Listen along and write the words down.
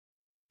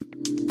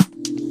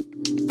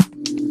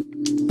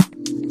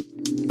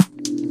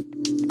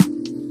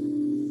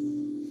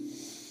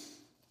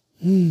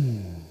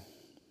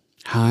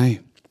Hi,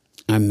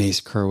 I'm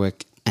Mase,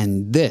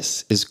 and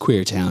this is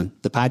Queertowne,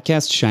 the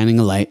podcast shining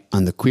a light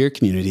on the queer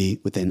community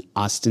within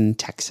Austin,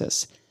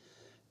 Texas.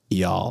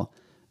 Y'all,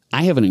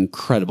 I have an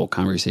incredible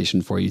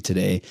conversation for you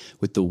today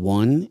with the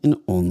one and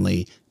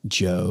only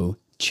Joe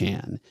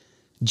Chan.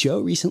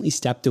 Joe recently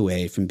stepped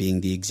away from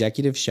being the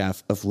executive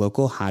chef of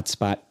local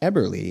hotspot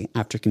Eberly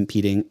after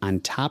competing on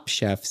Top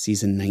Chef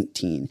Season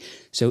 19.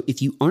 So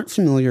if you aren't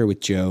familiar with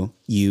Joe,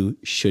 you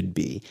should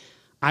be.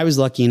 I was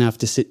lucky enough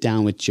to sit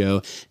down with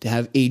Joe to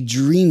have a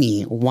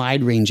dreamy,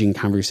 wide-ranging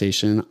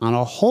conversation on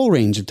a whole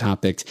range of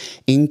topics,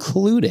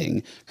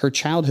 including her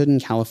childhood in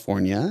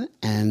California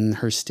and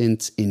her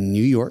stints in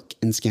New York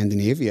and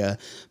Scandinavia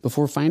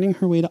before finding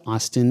her way to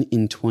Austin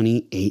in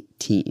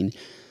 2018.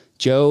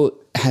 Joe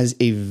has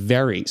a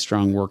very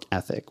strong work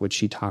ethic, which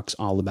she talks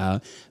all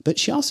about, but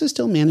she also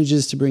still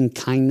manages to bring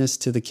kindness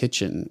to the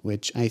kitchen,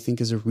 which I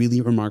think is a really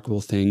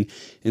remarkable thing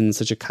in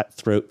such a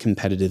cutthroat,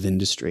 competitive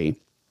industry.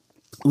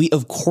 We,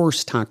 of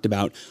course, talked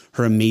about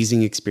her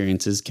amazing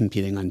experiences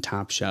competing on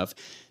Top Chef,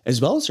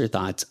 as well as her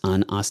thoughts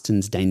on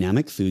Austin's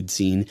dynamic food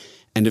scene,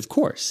 and, of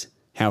course,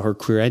 how her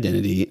queer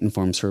identity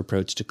informs her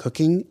approach to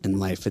cooking and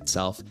life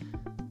itself.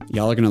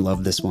 Y'all are going to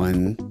love this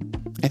one.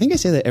 I think I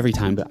say that every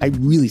time, but I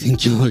really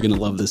think y'all are going to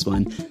love this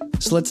one.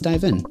 So let's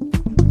dive in.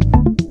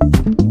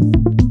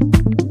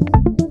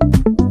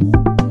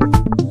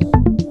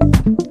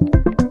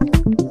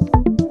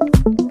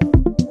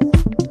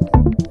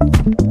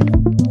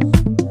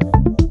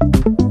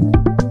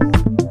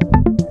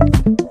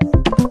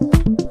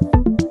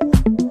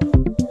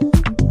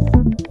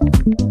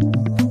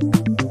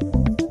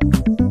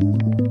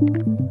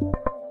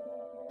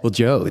 Well,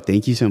 Joe,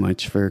 thank you so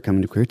much for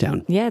coming to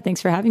Queertowne. Yeah,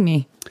 thanks for having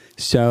me.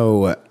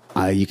 So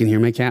you can hear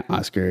my cat,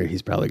 Oscar.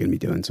 He's probably going to be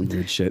doing some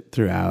weird shit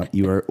throughout.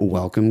 You are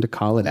welcome to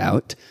call it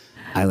out.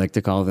 I like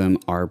to call them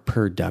our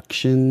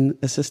production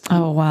assistant.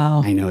 Oh,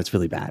 wow. I know it's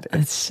really bad.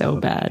 It's so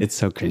bad. It's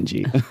so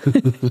cringy.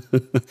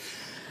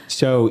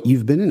 So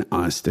you've been in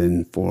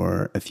Austin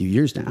for a few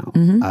years now.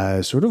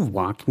 Mm-hmm. Sort of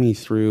walk me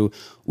through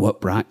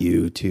what brought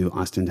you to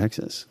Austin,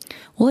 Texas.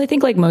 Well, I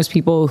think like most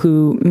people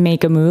who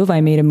make a move, I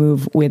made a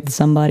move with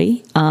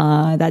somebody.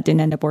 That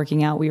didn't end up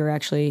working out. We were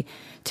actually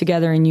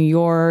together in New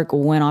York,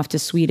 went off to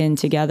Sweden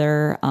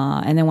together.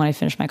 And then when I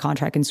finished my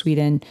contract in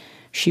Sweden,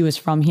 she was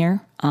from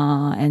here.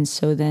 And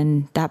so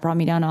then that brought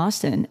me down to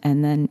Austin.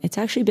 And then it's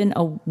actually been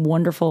a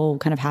wonderful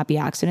kind of happy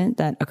accident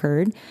that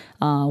occurred.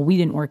 We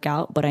didn't work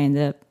out, but I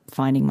ended up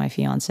finding my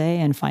fiancé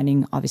and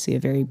finding obviously a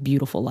very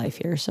beautiful life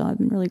here. So I've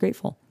been really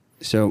grateful.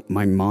 So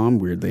my mom,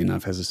 weirdly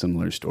enough, has a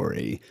similar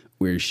story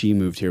where she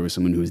moved here with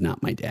someone who was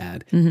not my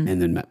dad, mm-hmm.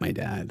 and then met my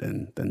dad.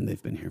 And then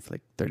they've been here for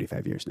like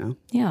 35 years now.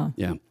 Yeah.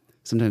 Yeah.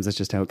 Sometimes that's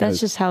just how it goes. That's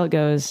just how it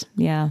goes.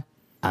 Yeah.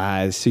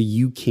 So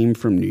you came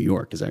from New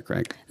York, is that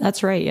correct?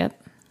 That's right.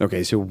 Yep.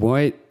 Okay. So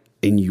what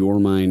in your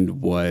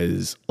mind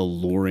was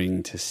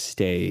alluring to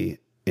stay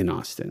in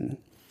Austin?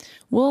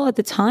 Well, at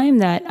the time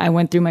that I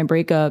went through my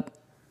breakup,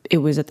 it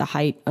was at the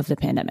height of the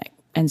pandemic.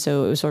 And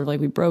so it was sort of like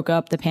we broke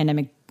up, the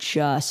pandemic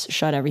just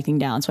shut everything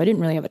down. So I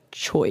didn't really have a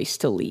choice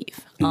to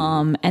leave.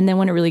 Mm. And then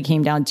when it really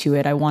came down to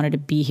it, I wanted to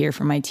be here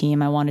for my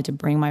team. I wanted to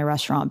bring my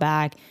restaurant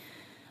back.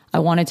 I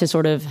wanted to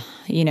sort of,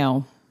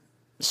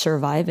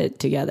 survive it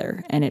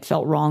together. And it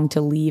felt wrong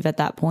to leave at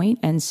that point.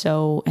 And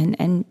so,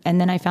 and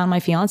then I found my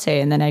fiance,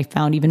 and then I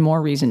found even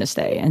more reason to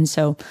stay. And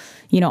so,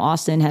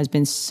 Austin has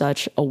been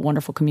such a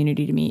wonderful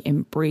community to me,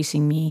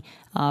 embracing me,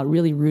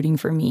 really rooting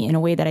for me in a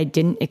way that I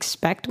didn't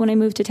expect when I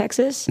moved to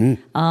Texas.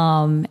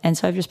 Mm. And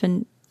so I've just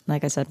been,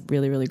 like I said,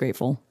 really, really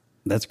grateful.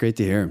 That's great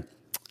to hear.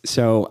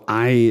 So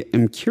I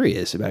am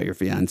curious about your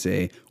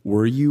fiance.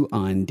 Were you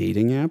on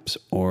dating apps,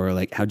 or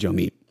like how'd y'all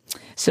meet?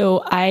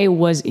 So I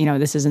was,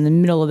 this is in the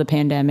middle of the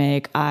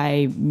pandemic.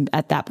 I,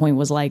 at that point,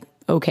 was like,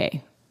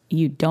 okay,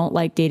 you don't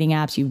like dating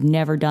apps. You've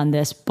never done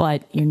this,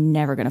 but you're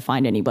never going to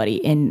find anybody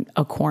in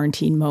a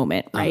quarantine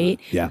moment, right?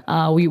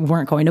 We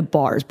weren't going to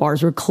bars.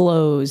 Bars were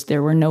closed.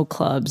 There were no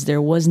clubs.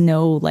 There was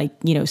no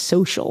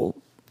social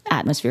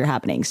atmosphere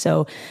happening.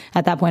 So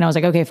at that point I was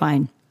like, okay,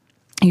 fine.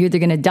 You're either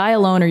going to die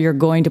alone or you're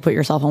going to put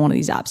yourself on one of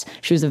these apps.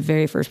 She was the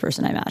very first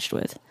person I matched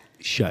with.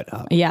 Shut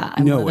up. Yeah.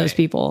 I'm one of those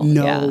people.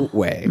 No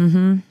way.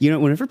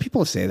 Mm-hmm. Whenever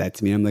people say that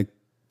to me, I'm like,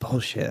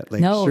 bullshit.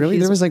 Like, no, surely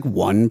there was like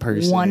one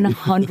person.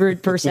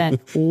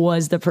 100%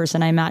 was the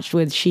person I matched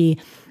with.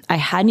 I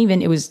hadn't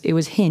even, it was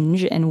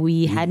Hinge,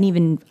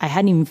 and I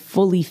hadn't even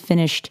fully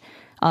finished,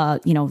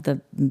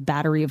 the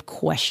battery of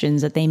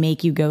questions that they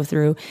make you go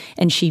through.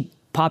 And she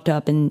popped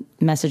up and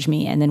messaged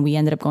me, and then we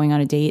ended up going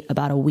on a date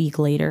about a week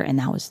later, and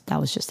that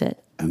was just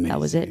it. Amazing. That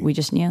was it. We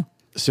just knew.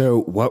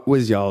 So what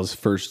was y'all's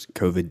first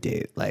COVID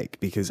date like?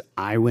 Because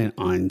I went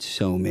on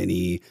so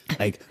many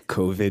like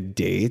COVID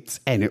dates,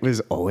 and it was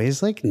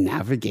always like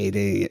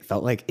navigating. It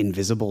felt like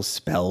invisible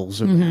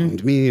spells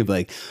around me.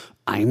 Like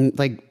I'm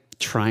like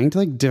trying to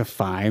like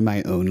defy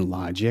my own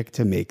logic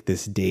to make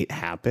this date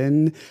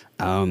happen.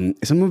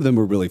 Some of them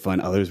were really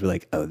fun. Others were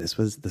like, oh, this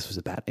was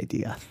a bad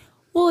idea.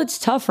 Well, it's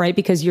tough, right?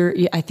 Because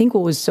I think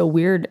what was so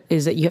weird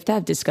is that you have to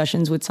have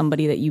discussions with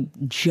somebody that you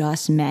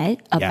just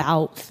met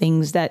about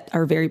things that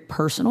are very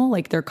personal,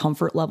 like their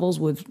comfort levels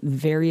with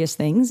various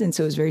things. And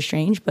so it was very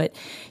strange. But,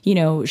 you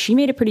know, she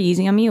made it pretty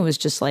easy on me. It was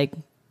just like,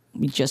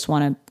 I just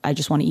want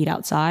to eat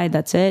outside.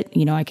 That's it.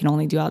 You know, I can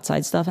only do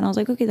outside stuff. And I was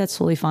like, okay, that's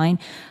totally fine.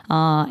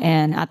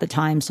 And at the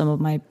time, some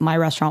of my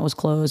restaurant was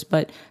closed,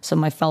 but some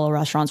of my fellow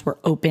restaurants were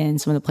open,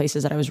 some of the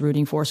places that I was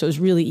rooting for. So it was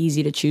really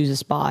easy to choose a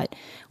spot.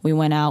 We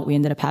went out, we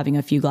ended up having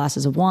a few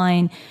glasses of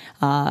wine,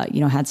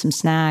 had some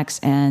snacks,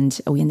 and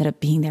we ended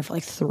up being there for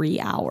like 3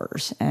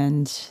 hours.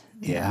 And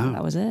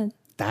that was it.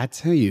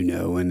 That's how you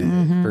know when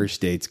a first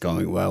date's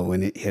going well,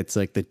 when it hits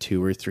like the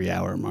 2 or 3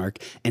 hour mark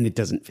and it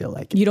doesn't feel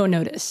like it. You don't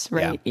notice,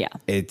 right? Yeah.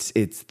 It's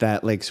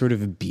that like sort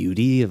of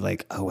beauty of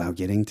like, oh wow,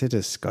 getting to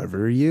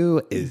discover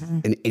you is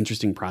an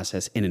interesting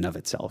process in and of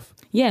itself.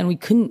 Yeah, and we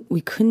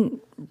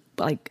couldn't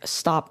like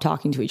stop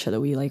talking to each other.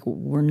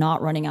 We're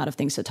not running out of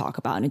things to talk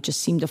about, and it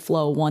just seemed to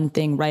flow one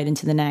thing right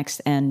into the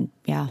next, and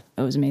yeah,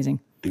 it was amazing.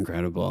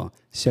 Incredible.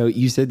 So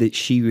you said that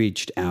she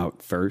reached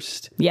out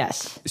first.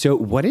 Yes. So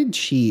what did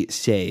she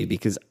say?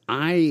 Because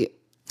I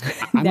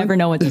never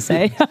know what to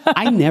say.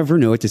 I never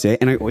know what to say.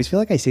 And I always feel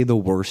like I say the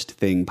worst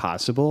thing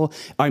possible.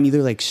 I'm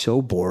either like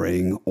so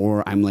boring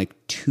or I'm like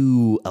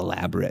too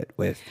elaborate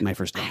with my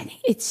first name.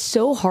 It's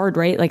so hard,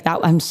 right? Like that.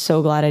 I'm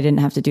so glad I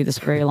didn't have to do this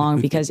very long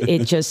because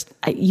it just,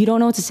 you don't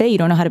know what to say. You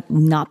don't know how to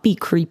not be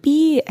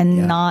creepy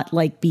and not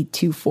like be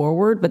too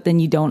forward, but then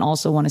you don't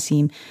also want to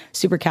seem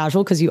super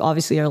casual because you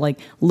obviously are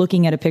like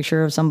looking at a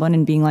picture of someone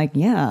and being like,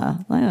 yeah,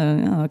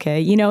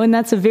 okay. And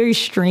that's a very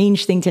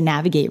strange thing to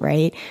navigate,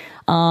 right?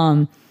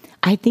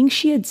 I think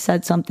she had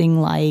said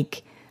something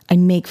like, I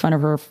make fun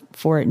of her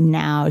for it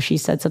now. She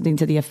said something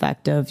to the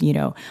effect of,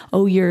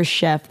 oh, you're a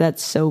chef.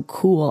 That's so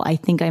cool. I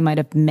think I might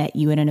have met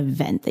you at an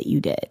event that you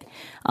did.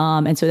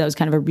 And so that was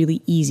kind of a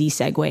really easy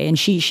segue. And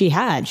she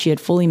had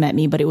fully met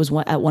me, but it was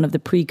at one of the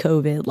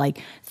pre-COVID,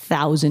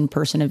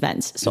 1,000-person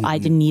events. So I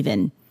didn't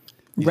even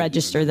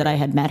register that I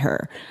had met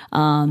her.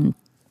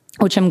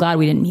 Which I'm glad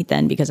we didn't meet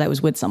then because I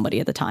was with somebody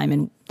at the time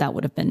and that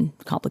would have been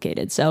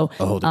complicated. So,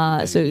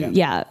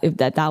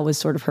 that was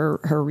sort of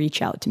her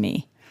reach out to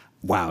me.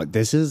 Wow.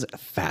 This is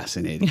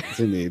fascinating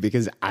to me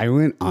because I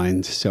went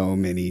on so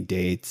many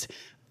dates.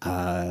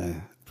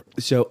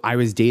 So I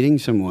was dating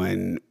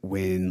someone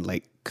when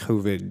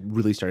COVID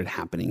really started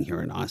happening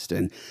here in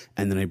Austin.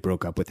 And then I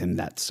broke up with him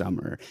that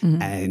summer.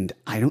 And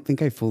I don't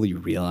think I fully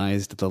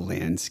realized the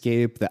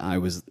landscape that I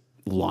was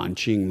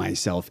launching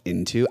myself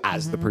into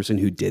as the person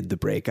who did the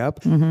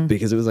breakup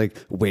because it was like,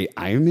 wait,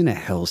 I am in a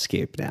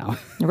hellscape now.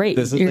 Right.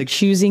 This is You're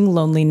choosing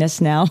loneliness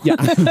now. Yeah.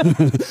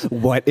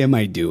 What am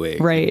I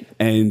doing? Right.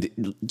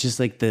 And just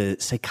like the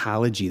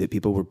psychology that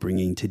people were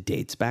bringing to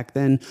dates back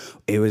then,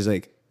 it was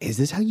like, is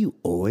this how you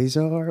always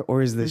are?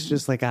 Or is this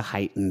just like a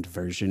heightened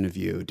version of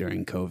you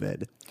during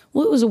COVID?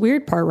 Well, it was a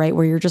weird part, right?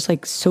 Where you're just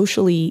like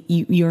socially,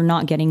 you're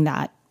not getting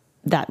that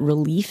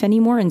relief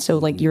anymore. And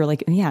so you're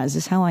like, yeah, is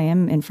this how I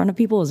am in front of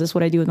people? Is this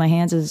what I do with my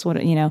hands? Is this what,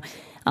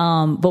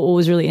 but what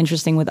was really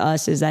interesting with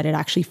us is that it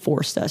actually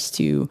forced us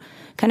to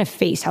kind of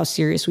face how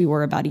serious we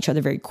were about each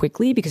other very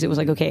quickly because it was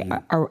like, okay,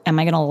 am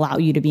I going to allow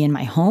you to be in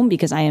my home?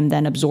 Because I am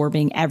then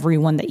absorbing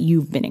everyone that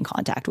you've been in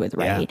contact with.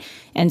 Right. Yeah.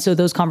 And so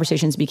those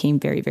conversations became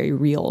very, very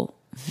real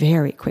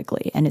very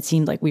quickly. And it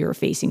seemed like we were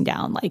facing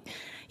down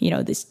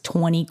this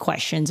 20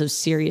 questions of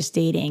serious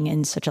dating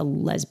in such a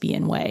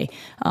lesbian way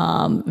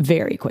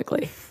very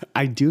quickly.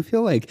 I do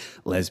feel like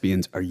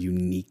lesbians are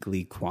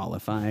uniquely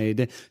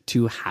qualified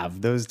to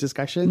have those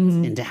discussions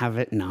and to have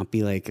it not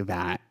be like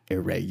that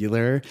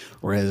irregular.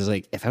 Whereas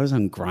if I was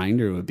on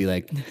Grindr, it would be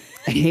like,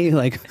 hey,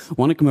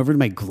 want to come over to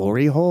my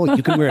glory hole?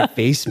 You can wear a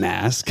face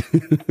mask.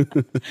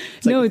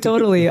 No,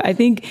 totally. I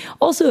think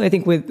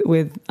with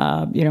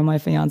my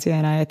fiance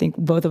and I think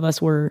both of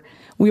us were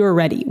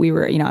ready. We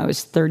were, I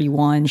was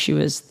 31, she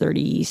was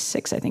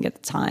 36, I think at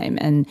the time.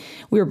 And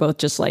we were both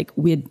just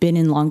we had been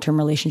in long-term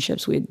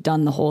relationships. We had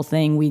done the whole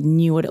thing. We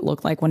knew what it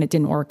looked like when it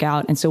didn't work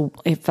out. And so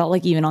it felt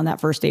like even on that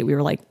first date, we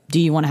were like, do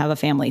you want to have a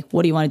family?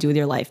 What do you want to do with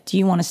your life? Do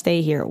you want to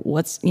stay here?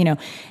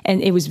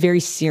 And it was very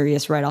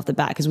serious right off the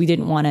bat because we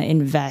didn't want to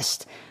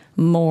invest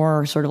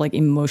more sort of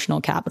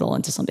emotional capital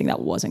into something that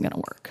wasn't going to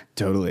work.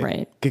 Totally.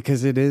 Right.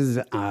 Because it is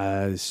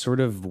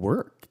sort of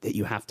work that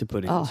you have to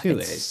put into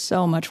it.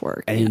 So much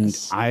work. And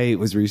I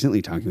was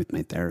recently talking with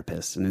my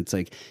therapist and it's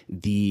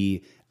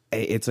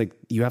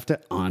you have to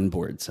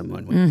onboard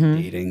someone when you're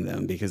dating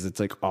them because it's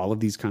all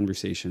of these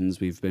conversations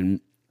we've been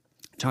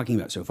talking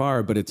about so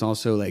far, but it's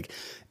also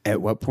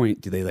at what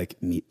point do they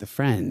meet the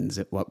friends?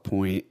 At what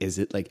point is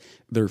it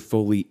they're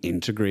fully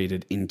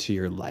integrated into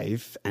your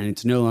life and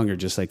it's no longer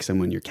just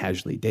someone you're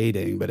casually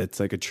dating, but it's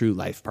a true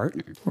life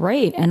partner.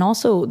 Right. And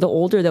also the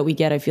older that we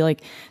get, I feel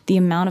like the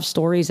amount of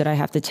stories that I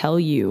have to tell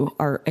you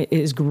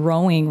is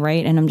growing,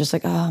 right? And I'm just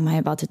like, oh, am I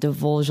about to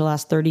divulge the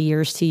last 30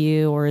 years to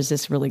you? Or is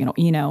this really going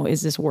to,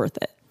 is this worth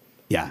it?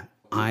 Yeah.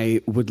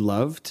 I would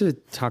love to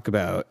talk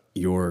about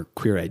your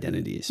queer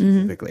identity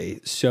specifically.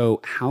 So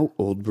how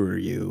old were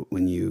you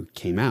when you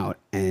came out,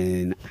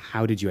 and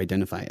how did you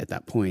identify at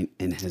that point?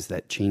 And has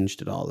that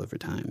changed at all over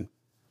time?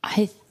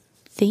 I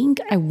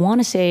want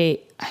to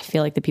say, I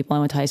feel like the people I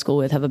went to high school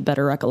with have a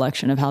better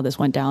recollection of how this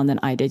went down than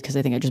I did, because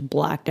I think I just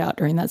blacked out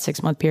during that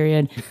 6-month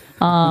period.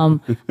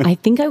 I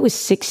think I was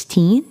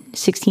 16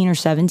 or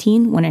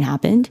 17 when it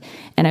happened.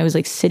 And I was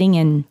like sitting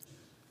in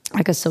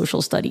like a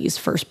social studies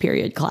first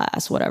period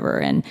class, whatever.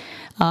 And,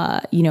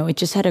 it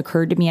just had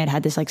occurred to me. I'd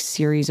had this like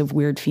series of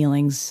weird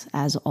feelings,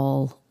 as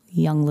all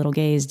young little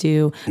gays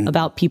do,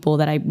 about people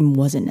that I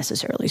wasn't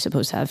necessarily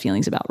supposed to have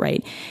feelings about,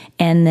 right?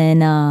 And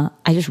then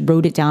I just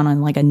wrote it down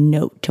on like a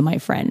note to my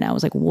friend. And I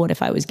was like, what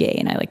if I was gay?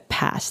 And I like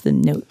passed the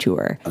note to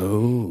her.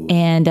 Oh.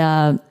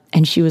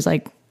 And she was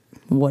like,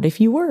 what if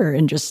you were?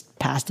 And just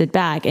passed it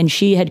back. And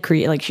she had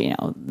created,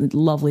 like,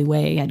 lovely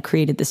way, had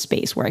created this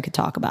space where I could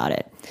talk about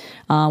it,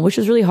 which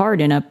was really hard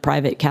in a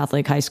private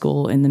Catholic high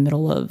school in the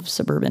middle of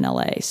suburban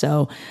LA.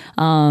 So,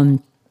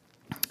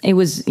 it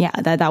was,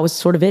 that was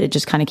sort of it. It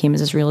just kind of came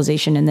as this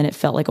realization. And then it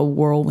felt like a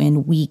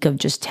whirlwind week of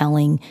just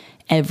telling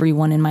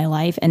everyone in my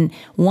life. And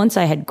once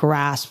I had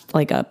grasped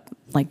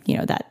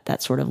that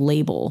sort of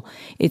label,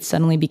 it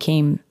suddenly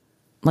became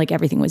like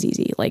everything was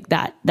easy. Like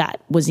that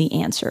was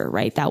the answer,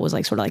 right? That was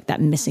like sort of like that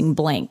missing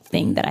blank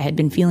thing that I had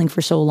been feeling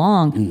for so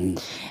long.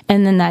 Mm-hmm.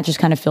 And then that just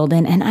kind of filled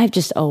in. And I've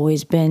just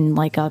always been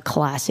like a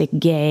classic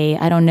gay.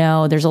 I don't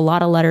know. There's a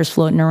lot of letters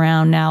floating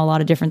around now, a lot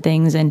of different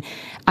things. And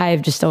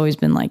I've just always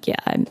been like,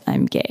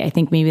 I'm gay. I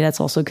think maybe that's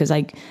also because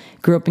I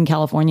grew up in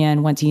California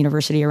and went to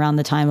university around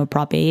the time of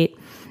Prop 8.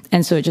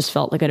 And so it just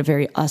felt like a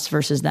very us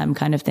versus them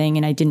kind of thing.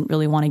 And I didn't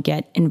really want to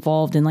get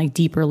involved in like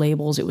deeper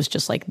labels. It was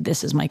just like,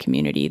 this is my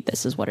community.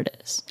 This is what it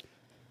is.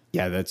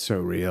 Yeah, that's so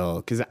real.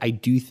 Because I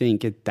do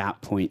think at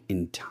that point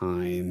in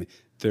time,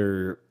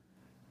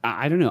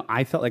 I don't know,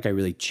 I felt like I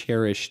really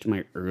cherished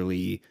my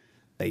early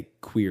like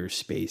queer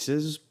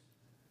spaces.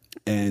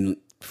 And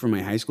for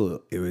my high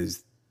school, it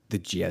was the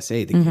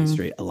GSA, the Gay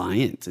Straight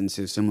Alliance. And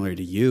so similar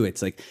to you,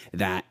 it's like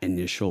that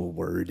initial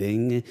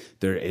wording,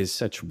 there is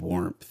such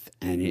warmth,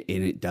 and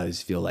it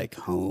does feel like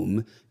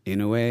home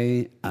in a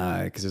way,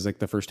 because it's like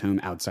the first home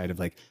outside of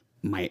like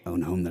my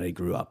own home that I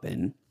grew up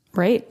in.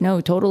 Right.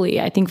 No,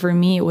 totally. I think for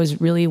me, it was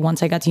really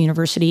once I got to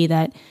university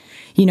that,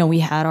 we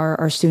had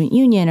our student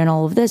union and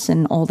all of this.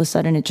 And all of a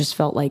sudden, it just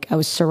felt like I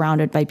was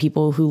surrounded by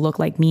people who looked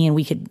like me, and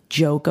we could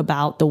joke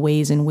about the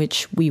ways in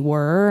which we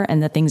were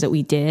and the things that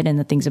we did and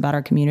the things about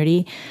our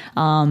community.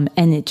 And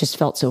it just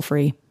felt so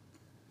free.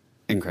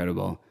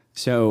 Incredible.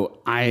 So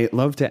I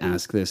love to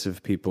ask this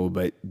of people,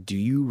 but do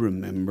you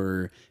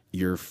remember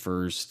your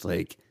first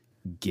like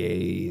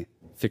gay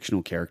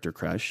fictional character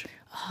crush?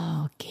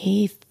 Oh,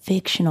 gay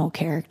fictional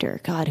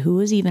character. God, who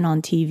was even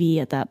on TV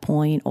at that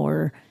point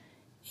or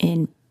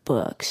in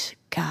books?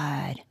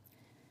 God,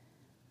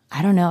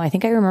 I don't know. I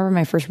think I remember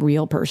my first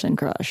real person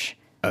crush.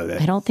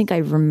 I don't think I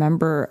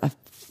remember a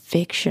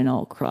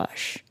fictional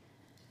crush.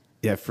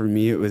 Yeah, for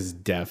me, it was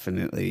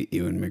definitely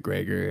Ewan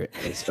McGregor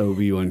as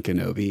Obi-Wan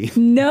Kenobi.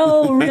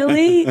 No,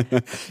 really?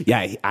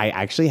 Yeah, I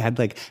actually had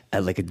like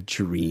a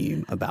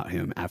dream about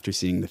him after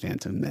seeing The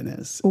Phantom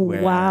Menace.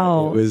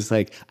 Wow. It was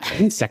like, I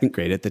was in second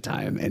grade at the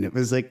time, and it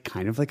was like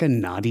kind of like a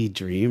naughty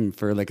dream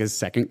for like a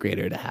second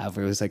grader to have,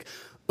 where it was like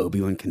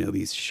Obi-Wan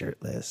Kenobi's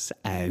shirtless,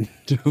 and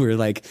we're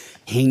like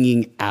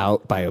hanging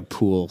out by a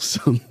pool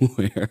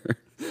somewhere.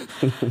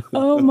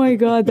 Oh my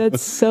God,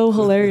 that's so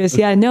hilarious.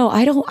 Yeah, no,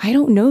 I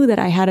don't know that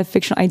I had a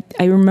fictional.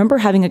 I remember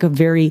having like a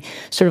very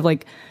sort of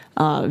like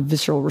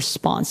visceral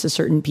response to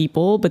certain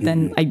people, but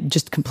then I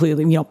just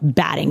completely,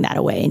 batting that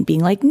away and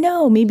being like,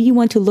 no, maybe you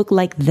want to look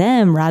like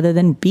them rather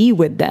than be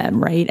with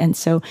them, right? And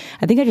so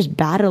I think I just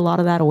batted a lot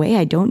of that away.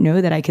 I don't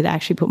know that I could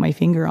actually put my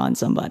finger on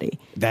somebody.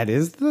 That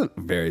is the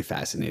very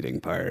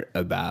fascinating part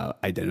about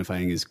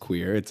identifying as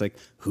queer. It's like,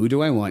 who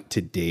do I want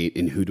to date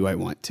and who do I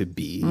want to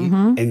be?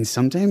 And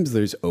sometimes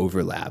there's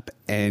overlap.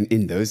 And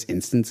in those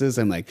instances,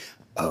 I'm like,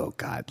 oh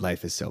God,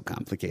 life is so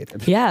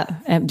complicated. Yeah.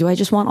 Do I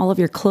just want all of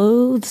your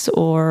clothes,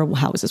 or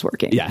how is this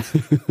working? Yeah.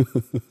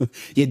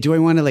 Yeah. Do I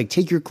want to like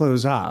take your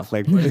clothes off?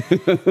 Like,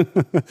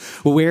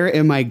 where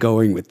am I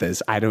going with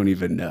this? I don't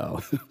even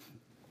know.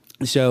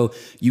 So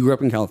you grew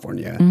up in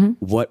California.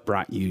 What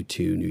brought you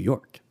to New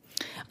York?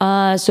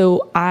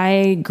 So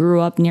I grew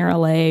up near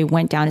LA,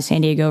 went down to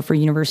San Diego for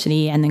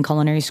university and then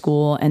culinary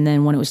school. And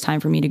then when it was time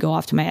for me to go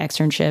off to my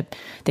externship,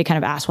 they kind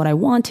of asked what I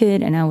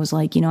wanted. And I was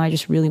like, I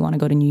just really want to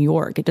go to New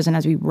York. It doesn't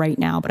have to be right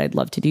now, but I'd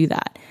love to do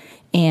that.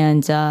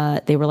 And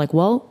they were like,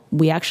 well,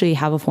 we actually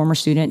have a former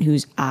student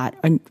who's at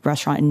a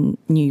restaurant in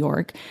New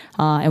York,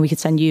 and we could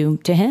send you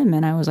to him.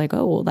 And I was like,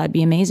 oh, well, that'd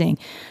be amazing.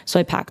 So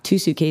I packed 2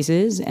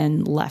 suitcases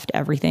and left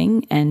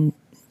everything and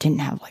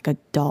didn't have like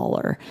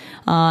 $1,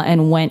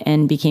 and went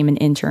and became an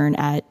intern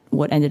at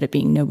what ended up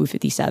being Nobu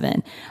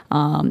 57.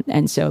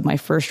 And so my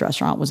first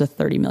restaurant was a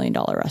 $30 million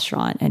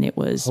restaurant, and it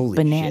was Holy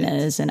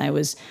bananas. shit. And I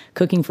was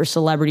cooking for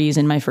celebrities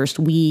in my first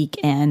week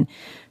and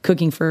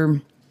cooking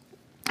for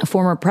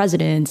former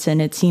presidents,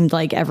 and it seemed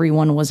like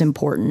everyone was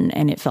important,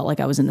 and it felt like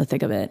I was in the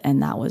thick of it,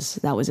 and that was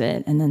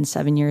it. And then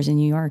 7 years in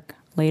New York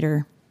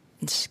later,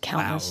 it's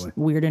countless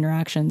weird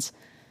interactions.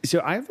 So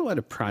I have a lot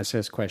of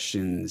process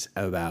questions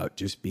about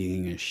just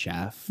being a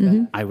chef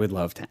that I would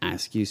love to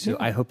ask you. So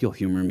I hope you'll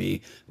humor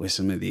me with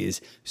some of these.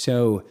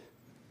 So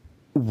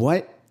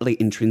what like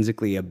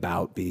intrinsically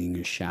about being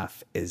a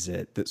chef is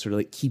it that sort of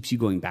like keeps you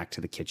going back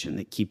to the kitchen,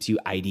 that keeps you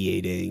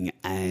ideating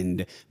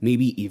and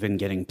maybe even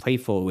getting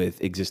playful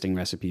with existing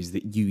recipes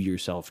that you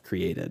yourself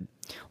created?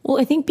 Well,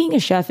 I think being a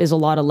chef is a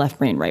lot of left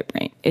brain, right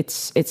brain.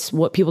 It's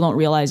what people don't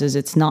realize is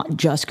it's not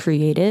just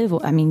creative.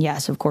 I mean,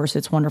 yes, of course,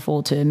 it's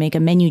wonderful to make a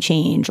menu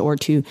change or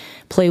to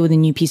play with a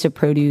new piece of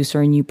produce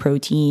or a new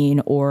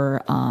protein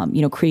or,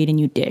 create a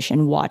new dish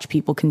and watch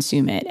people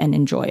consume it and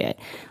enjoy it.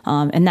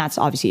 And that's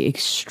obviously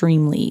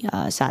extremely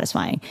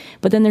satisfying.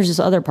 But then there's this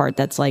other part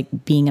that's like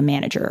being a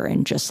manager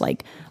and just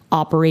like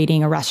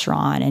operating a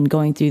restaurant and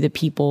going through the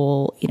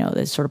people,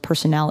 the sort of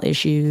personnel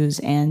issues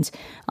and,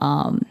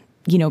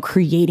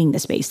 creating the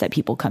space that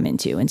people come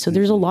into. And so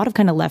there's a lot of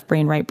kind of left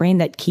brain, right brain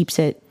that keeps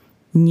it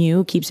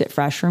new, keeps it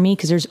fresh for me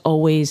because there's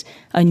always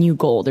a new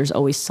goal. There's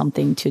always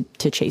something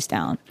to chase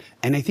down.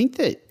 And I think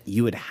that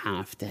you would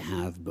have to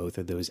have both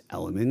of those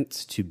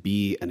elements to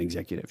be an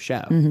executive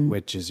chef,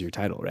 which is your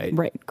title, right?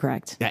 Right,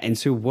 correct. Yeah. And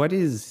so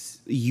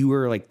you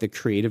are like the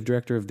creative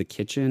director of the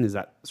kitchen? Is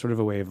that sort of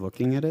a way of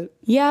looking at it?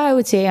 Yeah, I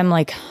would say I'm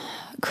like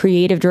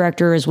creative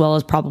director as well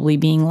as probably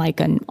being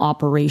like an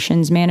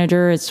operations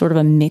manager. It's sort of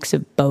a mix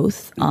of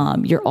both.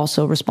 You're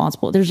also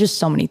responsible. There's just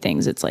so many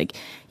things. It's like,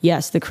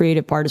 yes, the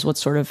creative part is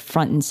what's sort of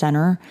front and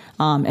center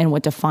and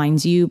what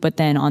defines you. But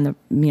then on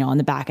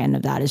the back end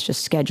of that is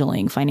just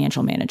scheduling,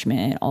 financial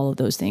management, all of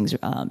those things,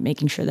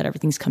 making sure that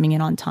everything's coming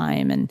in on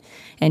time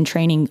and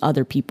training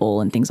other people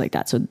and things like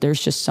that. So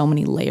there's just so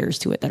many layers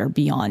to it that are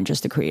beyond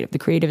just the creative. The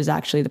creative is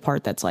actually the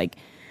part that's like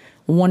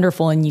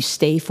wonderful and you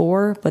stay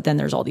for, but then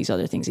there's all these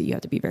other things that you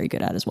have to be very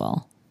good at as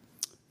well.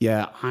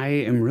 Yeah, I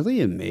am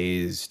really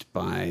amazed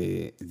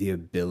by the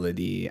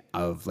ability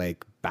of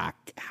like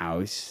back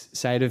house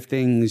side of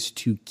things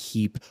to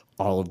keep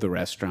all of the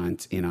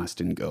restaurants in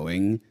Austin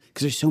going.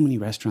 Because there's so many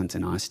restaurants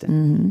in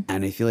Austin.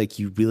 And I feel like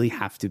you really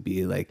have to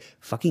be like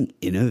fucking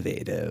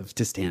innovative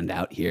to stand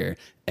out here.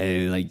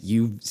 And like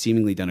you've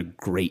seemingly done a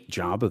great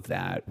job of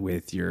that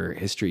with your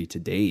history to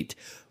date.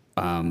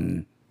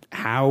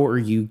 How are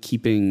you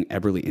keeping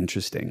Eberly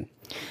interesting?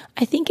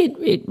 I think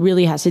it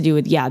really has to do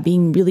with,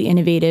 being really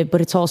innovative, but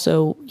it's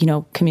also,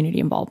 community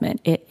involvement.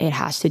 It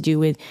has to do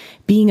with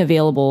being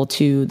available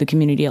to the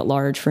community at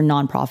large for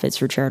nonprofits,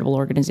 for charitable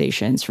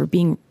organizations, for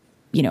being,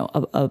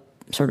 a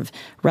sort of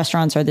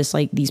restaurants are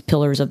these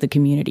pillars of the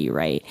community,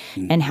 right?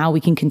 And how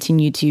we can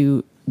continue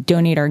to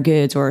donate our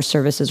goods or our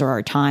services or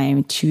our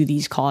time to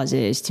these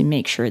causes to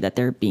make sure that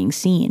they're being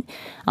seen.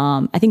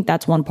 I think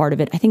that's one part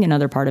of it. I think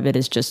another part of it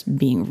is just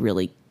being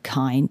really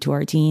kind to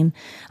our team.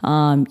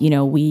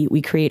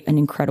 We create an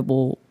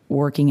incredible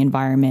working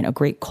environment, a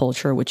great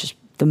culture, which is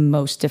the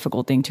most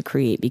difficult thing to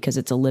create because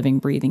it's a living,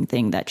 breathing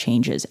thing that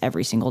changes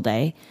every single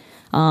day.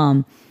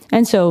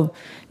 And so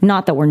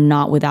not that we're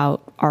not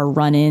without our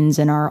run-ins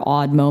and our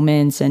odd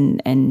moments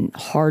and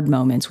hard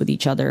moments with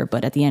each other,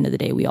 but at the end of the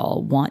day, we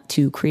all want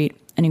to create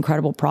an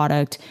incredible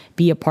product,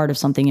 be a part of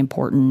something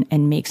important,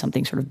 and make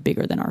something sort of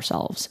bigger than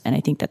ourselves. And I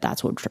think that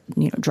that's what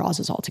draws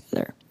us all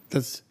together.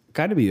 That's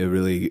got to be a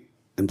really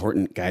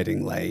important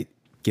guiding light,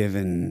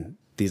 given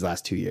these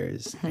last 2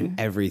 years and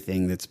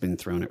everything that's been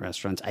thrown at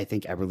restaurants. I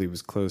think Eberly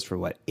was closed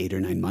for 8 or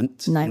 9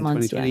 months? 9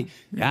 months,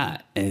 yeah.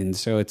 And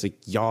so it's like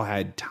y'all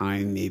had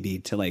time maybe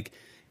to like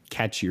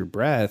catch your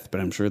breath, but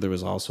I'm sure there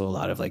was also a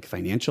lot of like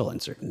financial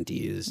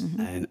uncertainties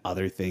and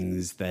other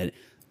things that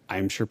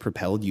I'm sure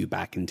propelled you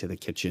back into the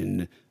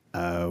kitchen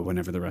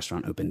whenever the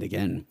restaurant opened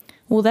again.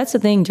 Well, that's the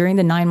thing. During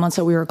the 9 months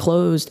that we were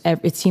closed,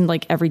 it seemed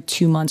like every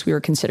 2 months we were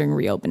considering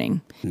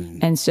reopening.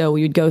 And so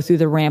we would go through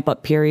the ramp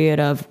up period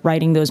of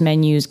writing those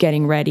menus,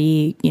 getting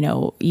ready,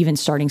 even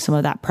starting some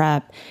of that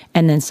prep,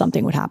 and then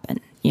something would happen.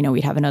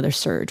 We'd have another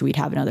surge, we'd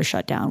have another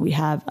shutdown, we'd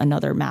have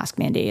another mask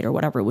mandate or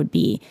whatever it would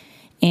be.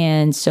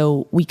 And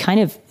so we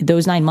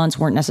those 9 months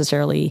weren't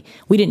necessarily,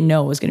 we didn't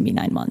know it was going to be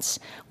 9 months.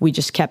 We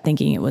just kept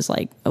thinking it was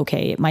like,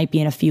 okay, it might be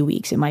in a few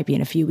weeks. It might be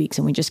in a few weeks.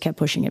 And we just kept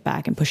pushing it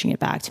back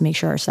to make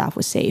sure our staff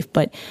was safe.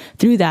 But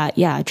through that,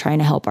 trying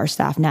to help our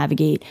staff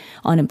navigate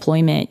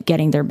unemployment,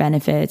 getting their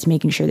benefits,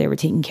 making sure they were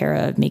taken care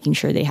of, making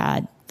sure they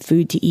had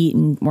food to eat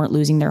and weren't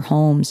losing their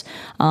homes.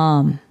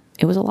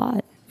 It was a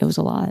lot. It was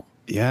a lot.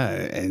 Yeah,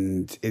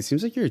 and it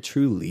seems like you're a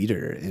true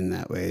leader in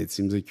that way. It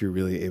seems like you're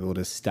really able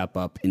to step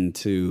up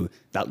into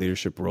that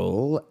leadership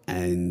role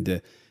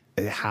and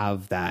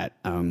have that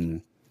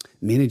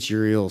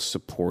managerial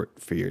support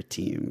for your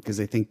team, because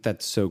I think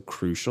that's so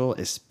crucial,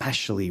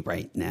 especially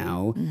right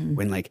now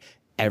when like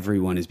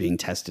everyone is being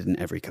tested in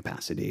every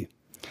capacity.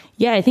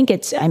 Yeah, I think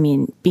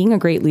being a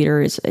great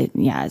leader is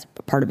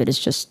part of it is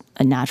just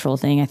a natural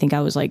thing. I think I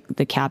was like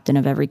the captain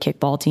of every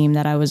kickball team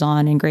that I was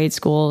on in grade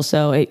school.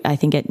 So I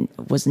think it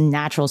was a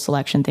natural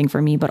selection thing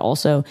for me, but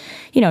also,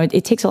 you know,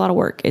 it takes a lot of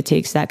work. It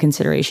takes that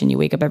consideration. You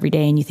wake up every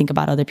day and you think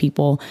about other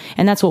people,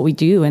 and that's what we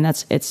do. And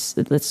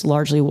that's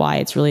largely why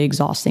it's really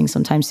exhausting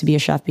sometimes to be a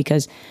chef,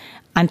 because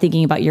I'm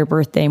thinking about your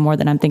birthday more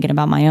than I'm thinking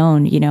about my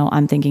own. You know,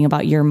 I'm thinking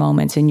about your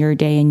moments and your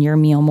day and your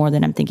meal more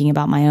than I'm thinking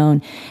about my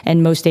own.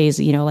 And most days,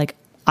 you know, like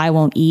I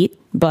won't eat,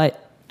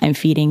 but I'm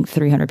feeding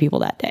 300 people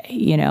that day,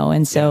 you know?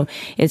 And so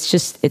it's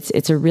just,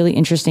 it's a really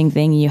interesting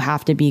thing. You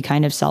have to be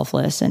kind of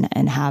selfless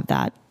and have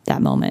that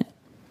moment.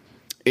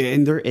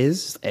 And there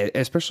is,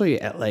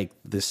 especially at like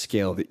the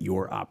scale that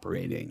you're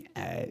operating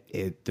at,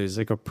 there's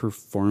like a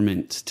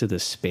performance to the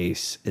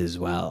space as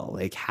well.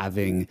 Like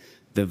having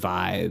the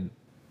vibe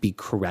be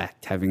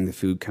correct, having the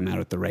food come out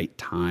at the right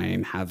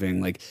time,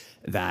 having like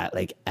that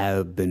like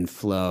ebb and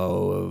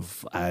flow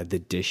of the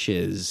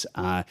dishes.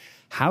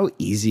 How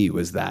easy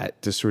was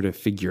that to sort of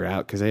figure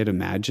out? Because I'd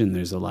imagine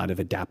there's a lot of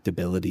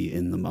adaptability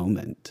in the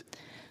moment.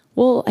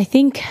 Well, I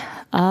think,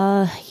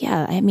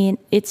 I mean,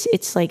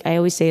 it's like, I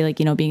always say, like,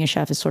 you know, being a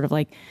chef is sort of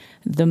like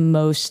the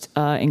most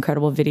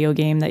incredible video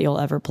game that you'll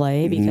ever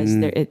play, because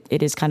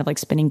it is kind of like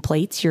spinning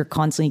plates. You're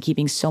constantly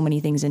keeping so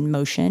many things in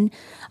motion.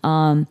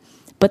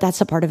 But that's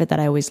the part of it that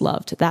I always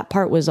loved. That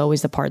part was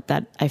always the part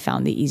that I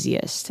found the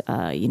easiest.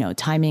 You know,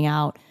 timing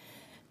out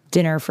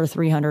dinner for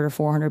 300 or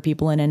 400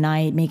 people in a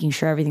night, making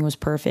sure everything was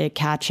perfect,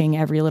 catching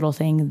every little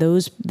thing.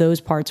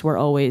 Those parts were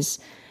always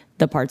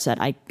the parts that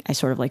I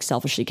sort of like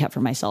selfishly kept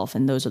for myself.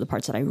 And those are the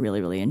parts that I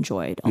really, really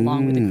enjoyed,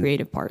 along with the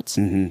creative parts.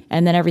 And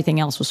then everything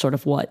else was sort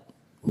of what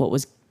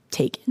was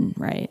taken,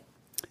 right?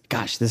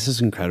 Gosh, this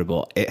is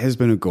incredible. It has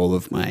been a goal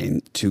of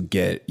mine to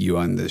get you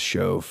on this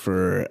show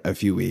for a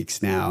few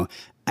weeks now.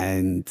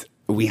 And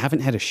we haven't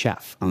had a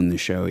chef on the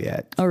show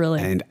yet. Oh,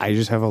 really? And I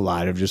just have a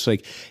lot of just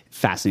like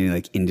fascinating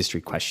like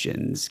industry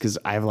questions, because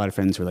I have a lot of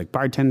friends who are like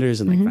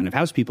bartenders and like front of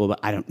house people, but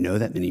I don't know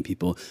that many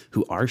people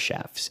who are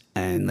chefs.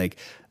 And like,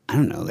 I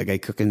don't know, like I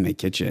cook in my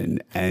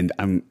kitchen and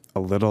I'm a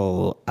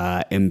little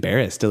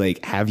embarrassed to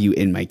like have you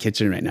in my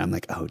kitchen right now. I'm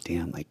like, oh,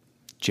 damn, like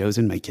Joe's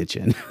in my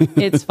kitchen.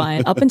 It's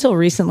fine. Up until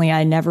recently,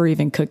 I never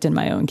even cooked in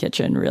my own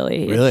kitchen,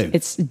 really. Really?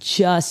 It's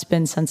just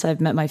been since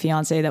I've met my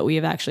fiance that we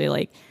have actually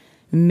like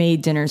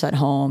made dinners at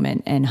home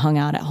and hung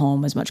out at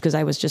home as much, because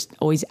I was just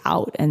always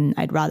out, and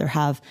I'd rather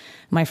have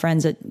my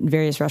friends at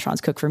various restaurants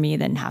cook for me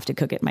than have to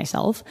cook it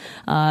myself.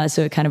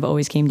 So it kind of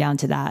always came down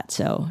to that.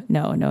 So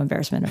no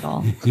embarrassment at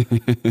all.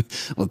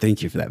 Well,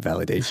 thank you for that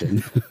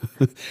validation.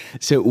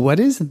 So what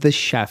is the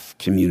chef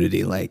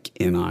community like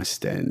in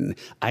Austin?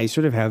 I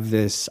sort of have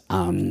this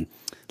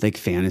like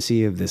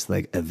fantasy of this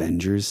like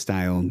Avengers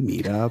style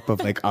meetup of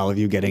like all of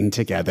you getting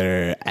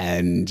together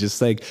and just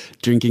like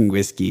drinking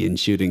whiskey and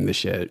shooting the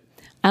shit.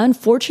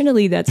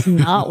 Unfortunately, that's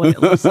not what it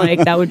looks like.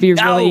 That would be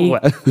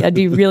that'd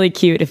be really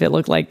cute if it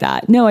looked like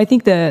that. No, I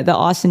think the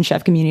Austin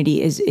chef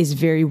community is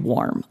very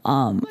warm.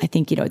 I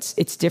think, you know,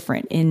 it's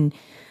different in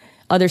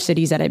other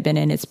cities that I've been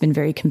in. It's been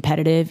very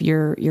competitive.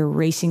 You're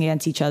racing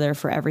against each other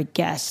for every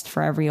guest,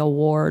 for every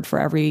award, for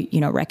every, you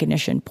know,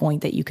 recognition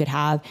point that you could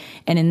have.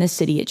 And in this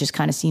city, it just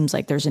kind of seems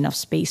like there's enough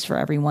space for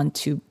everyone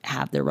to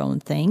have their own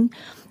thing.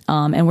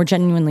 And we're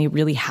genuinely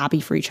really happy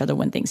for each other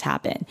when things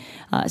happen.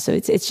 So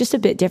it's just a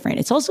bit different.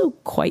 It's also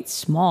quite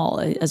small.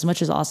 As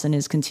much as Austin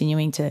is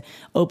continuing to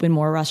open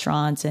more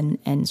restaurants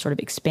and sort of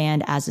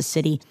expand as a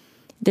city,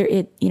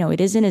 it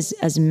isn't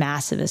as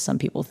massive as some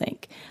people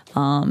think.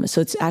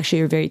 So it's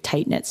actually a very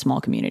tight-knit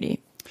small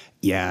community.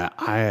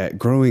 Yeah,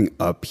 growing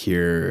up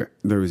here,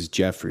 there was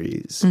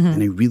Jeffrey's,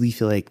 and I really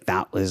feel like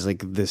that was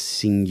like the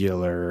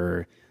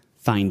singular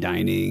fine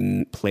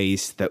dining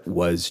place that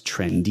was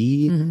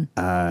trendy.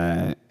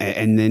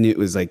 And then it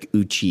was like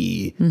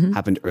Uchi,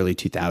 happened early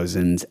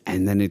 2000s.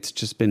 And then it's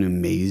just been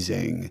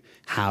amazing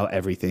how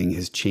everything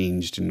has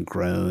changed and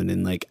grown.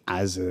 And like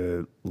as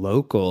a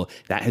local,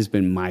 that has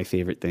been my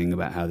favorite thing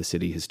about how the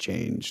city has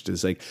changed,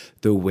 is like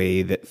the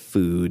way that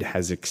food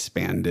has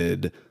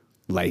expanded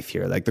life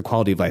here. Like the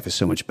quality of life is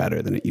so much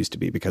better than it used to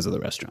be because of the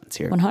restaurants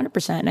here.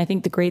 100%. And I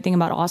think the great thing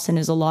about Austin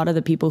is a lot of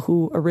the people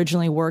who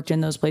originally worked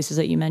in those places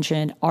that you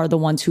mentioned are the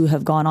ones who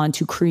have gone on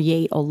to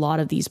create a lot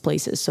of these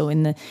places. So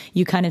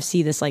you kind of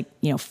see this like,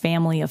 you know,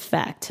 family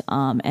effect,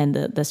 and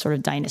the sort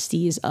of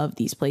dynasties of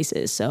these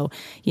places. So,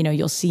 you know,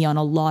 you'll see on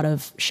a lot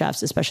of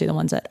chefs, especially the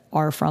ones that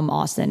are from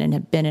Austin and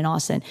have been in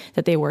Austin,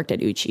 that they worked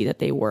at Uchi, that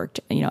they worked,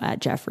 you know, at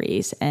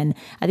Jeffrey's. And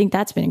I think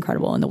that's been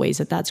incredible in the ways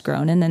that that's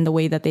grown. And then the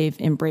way that they've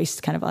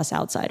embraced kind of us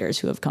outsiders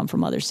who have come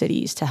from other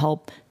cities to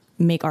help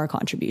make our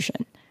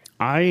contribution.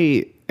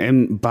 I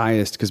am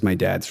biased because my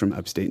dad's from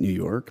upstate New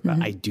York,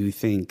 but I do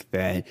think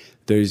that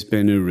there's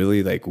been a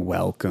really like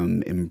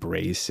welcome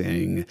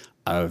embracing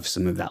of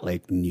some of that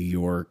like New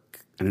York,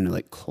 I don't know,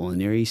 like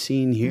culinary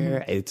scene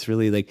here. It's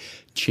really like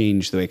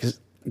changed the way, because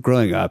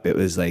growing up, it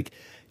was like,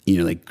 you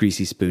know, like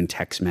greasy spoon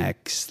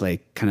Tex-Mex,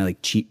 like kind of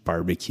like cheap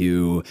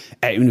barbecue.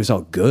 I mean, it was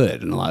all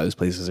good, and a lot of those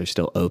places are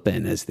still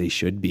open as they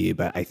should be.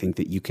 But I think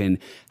that you can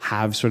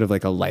have sort of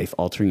like a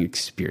life-altering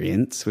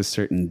experience with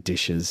certain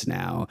dishes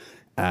now.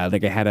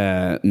 Like I had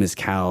a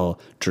mezcal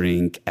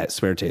drink at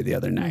Suerte the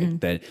other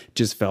night that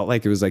just felt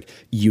like it was like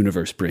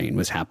universe brain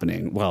was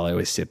happening while I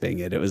was sipping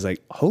it. It was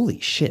like, holy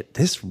shit,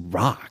 this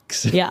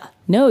rocks. Yeah,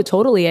 no,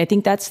 totally. I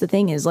think that's the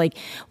thing is like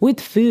with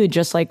food,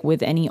 just like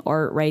with any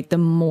art, right? The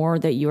more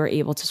that you are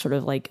able to sort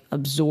of like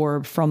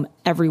absorb from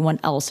everyone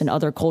else and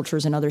other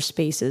cultures and other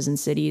spaces and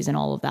cities and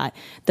all of that,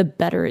 the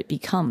better it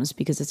becomes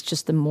because it's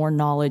just the more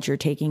knowledge you're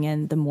taking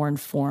in, the more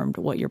informed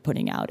what you're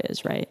putting out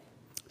is, right?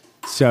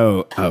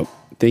 So,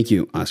 thank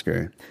you,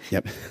 Oscar.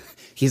 Yep.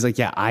 He's like,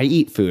 yeah, I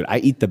eat food. I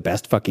eat the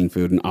best fucking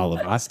food in all of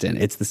Austin.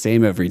 It's the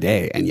same every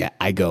day. And yet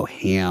I go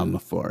ham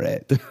for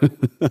it.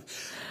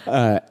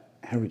 How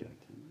are we doing?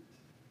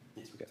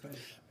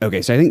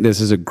 Okay, so I think this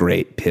is a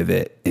great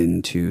pivot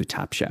into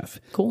Top Chef.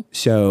 Cool.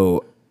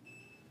 So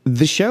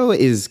the show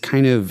is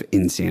kind of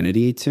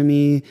insanity to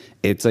me.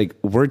 It's like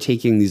we're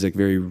taking these like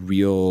very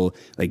real,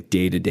 like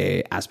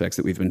day-to-day aspects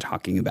that we've been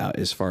talking about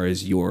as far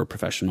as your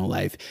professional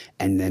life.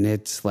 And then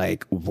it's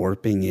like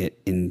warping it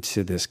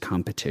into this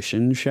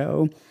competition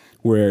show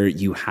where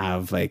you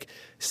have like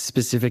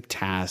specific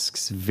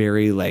tasks,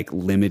 very like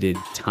limited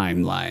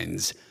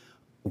timelines.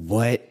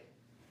 What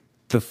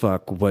the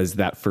fuck was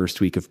that first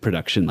week of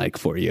production like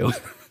for you?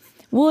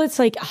 Well, it's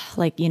like,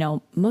 you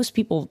know, most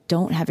people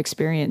don't have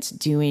experience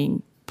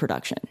doing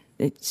production.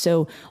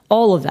 So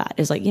all of that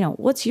is like, you know,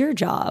 what's your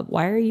job?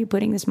 Why are you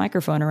putting this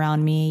microphone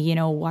around me? You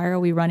know, why are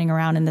we running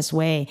around in this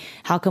way?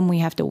 How come we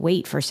have to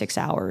wait for 6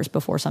 hours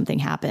before something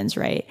happens,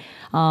 right?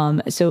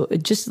 So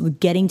just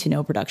getting to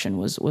know production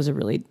was a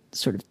really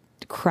sort of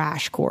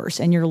crash course,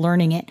 and you're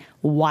learning it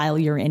while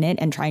you're in it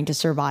and trying to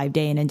survive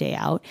day in and day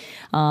out.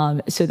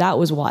 So that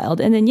was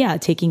wild. And then, yeah,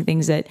 taking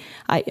things that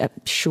I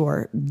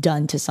sure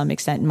done to some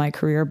extent in my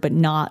career, but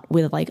not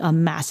with like a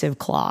massive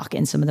clock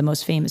and some of the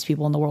most famous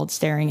people in the world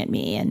staring at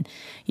me and,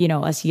 you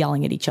know, us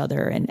yelling at each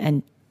other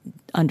and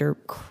under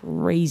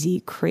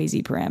crazy,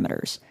 crazy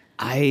parameters.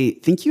 I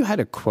think you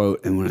had a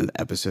quote in one of the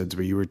episodes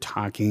where you were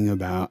talking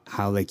about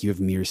how like you have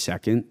mere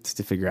seconds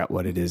to figure out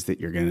what it is that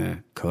you're going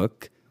to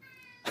cook.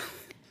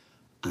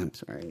 I'm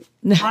sorry.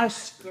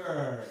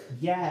 Oscar,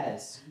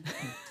 yes.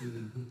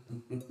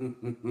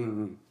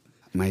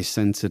 My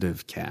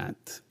sensitive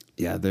cat.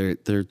 Yeah,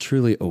 they're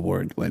truly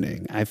award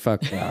winning. I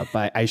fucked up.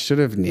 I should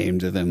have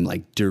named them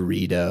like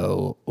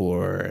Dorito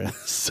or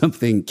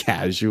something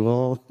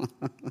casual.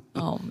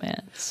 Oh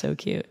man, so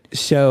cute.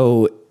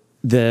 So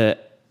the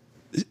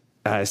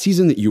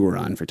season that you were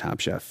on for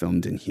Top Chef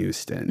filmed in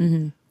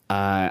Houston.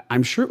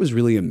 I'm sure it was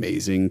really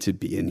amazing to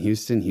be in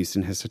Houston.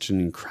 Houston has such an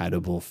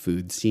incredible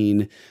food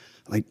scene.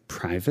 Like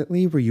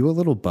privately, were you a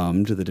little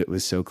bummed that it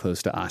was so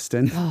close to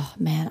Austin? Oh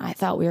man, I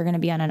thought we were going to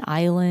be on an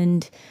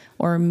island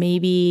or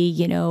maybe,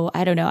 you know,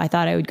 I don't know. I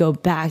thought I would go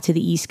back to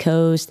the East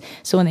Coast.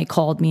 So when they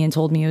called me and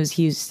told me it was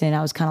Houston,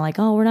 I was kind of like,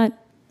 oh, we're not,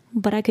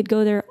 but I could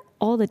go there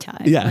all the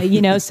time. Yeah. Like,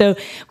 you know, so,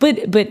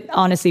 but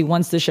honestly,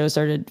 once the show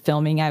started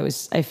filming, I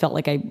felt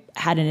like I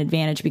had an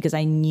advantage because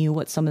I knew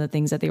what some of the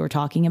things that they were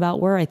talking about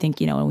were. I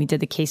think, you know, when we did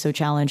the queso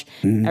challenge,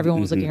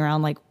 everyone was looking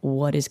around like,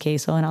 what is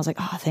queso? And I was like,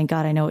 oh, thank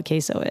God I know what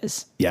queso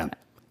is. Yeah.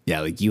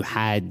 Yeah. Like you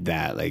had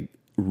that like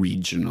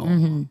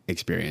regional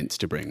experience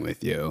to bring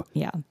with you.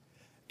 Yeah.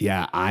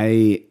 Yeah.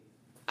 I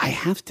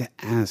have to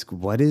ask,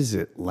 what is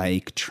it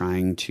like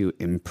trying to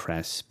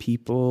impress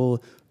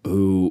people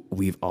who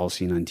we've all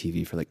seen on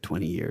TV for like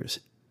 20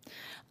 years?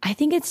 I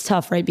think it's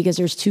tough, right? Because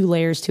there's two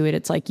layers to it.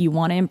 It's like you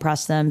want to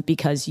impress them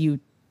because you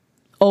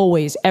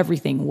always,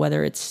 everything,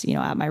 whether it's, you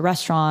know, at my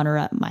restaurant or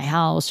at my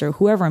house or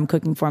whoever I'm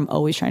cooking for, I'm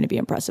always trying to be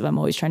impressive. I'm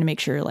always trying to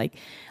make sure like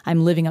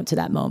I'm living up to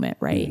that moment,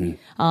 right?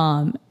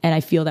 And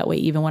I feel that way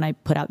even when I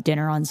put out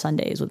dinner on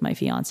Sundays with my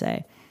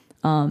fiancé.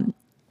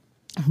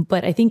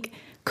 But I think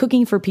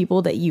cooking for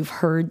people that you've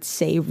heard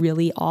say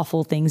really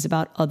awful things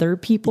about other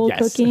people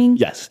cooking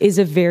is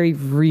a very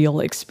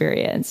real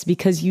experience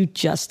because you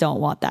just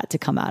don't want that to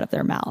come out of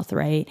their mouth,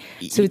 right?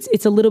 So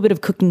it's a little bit of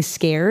cooking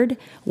scared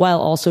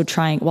while also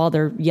while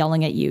they're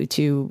yelling at you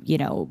to, you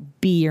know,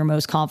 be your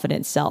most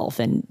confident self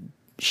and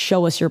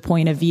show us your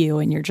point of view.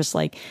 And you're just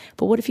like,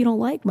 but what if you don't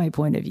like my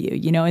point of view?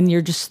 You know, and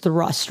you're just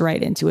thrust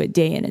right into it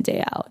day in and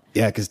day out.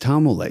 Yeah, because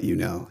Tom will let you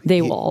know.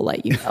 They will all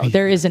let you know.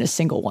 There isn't a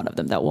single one of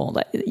them that won't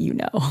let you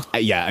know.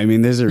 Yeah, I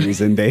mean, there's a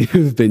reason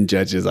they've been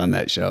judges on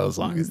that show as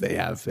long as they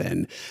have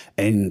been.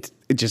 And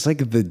just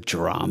like the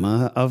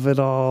drama of it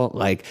all,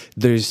 like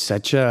there's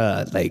such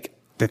a like,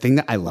 the thing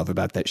that I love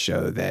about that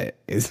show that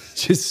is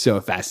just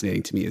so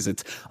fascinating to me is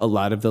it's a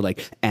lot of the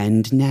like,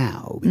 and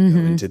now we go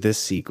into this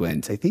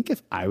sequence. I think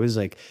if I was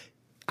like,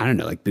 I don't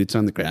know, like boots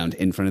on the ground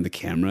in front of the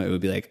camera, it would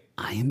be like,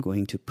 I am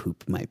going to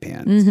poop my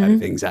pants out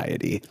of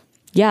anxiety.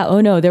 Yeah. Oh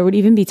no, there would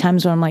even be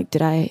times where I'm like,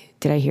 did I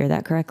hear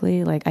that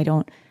correctly? Like,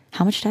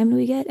 how much time do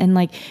we get? And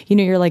like, you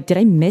know, you're like, did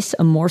I miss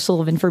a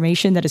morsel of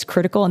information that is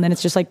critical? And then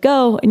it's just like,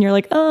 go. And you're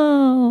like,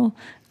 oh,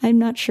 I'm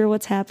not sure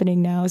what's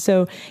happening now.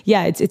 So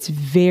yeah, it's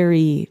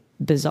very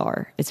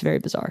bizarre. It's very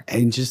bizarre.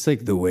 And just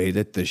like the way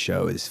that the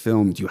show is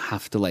filmed, you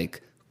have to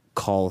like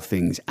call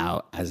things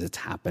out as it's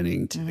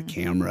happening to the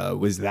camera.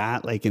 Was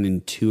that like an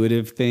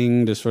intuitive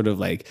thing to sort of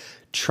like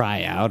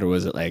try out, or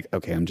was it like,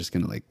 okay, I'm just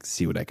going to like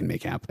see what I can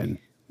make happen?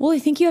 Well, I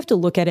think you have to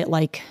look at it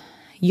like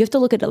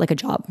a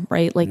job,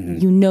 right? Like,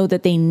 you know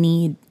that they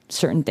need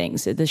certain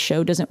things. The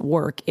show doesn't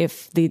work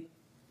if the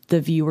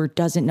viewer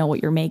doesn't know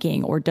what you're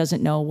making or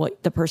doesn't know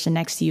what the person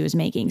next to you is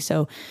making.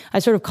 So I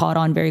sort of caught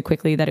on very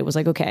quickly that it was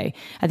like, okay,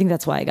 I think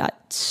that's why I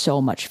got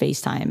so much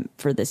FaceTime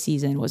for this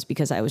season, was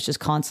because I was just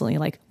constantly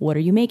like, what are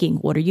you making?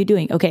 What are you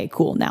doing? Okay,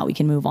 cool. Now we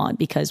can move on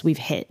because we've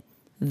hit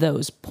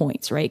those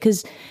points, right?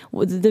 Because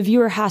the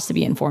viewer has to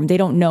be informed. They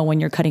don't know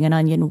when you're cutting an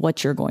onion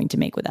what you're going to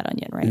make with that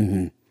onion,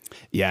 right?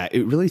 Yeah,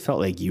 it really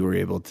felt like you were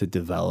able to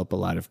develop a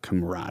lot of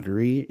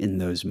camaraderie in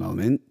those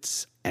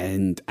moments.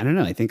 And I don't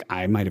know, I think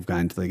I might have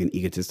gone to like an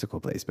egotistical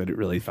place, but it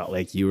really felt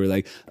like you were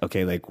like,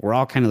 okay, like we're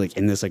all kind of like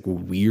in this like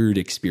weird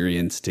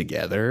experience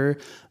together.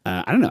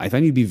 I don't know, I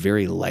found you'd be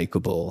very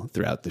likable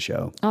throughout the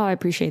show. Oh, I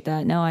appreciate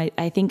that. No,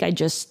 I think I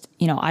just,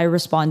 I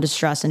respond to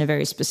stress in a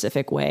very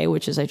specific way,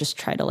 which is I just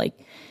try to like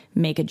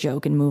make a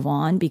joke and move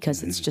on,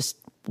 because it's just,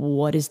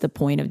 what is the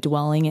point of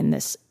dwelling in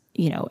this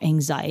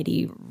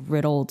anxiety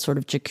riddled sort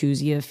of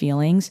jacuzzi of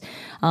feelings.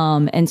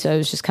 And so I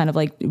was just kind of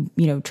like,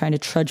 trying to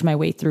trudge my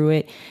way through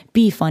it,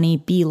 be funny,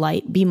 be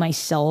light, be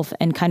myself,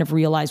 and kind of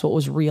realize what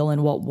was real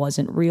and what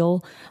wasn't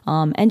real.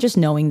 And just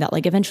knowing that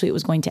like eventually it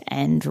was going to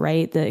end,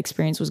 right? The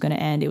experience was going to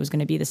end. It was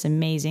going to be this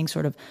amazing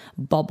sort of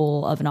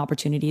bubble of an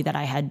opportunity that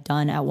I had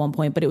done at one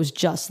point, but it was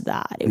just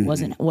that. It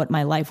wasn't what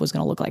my life was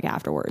going to look like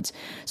afterwards.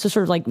 So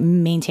sort of like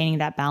maintaining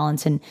that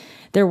balance. And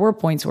there were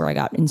points where I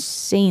got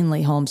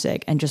insanely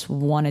homesick and just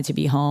wanted to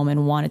be home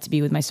and wanted to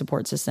be with my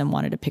support system,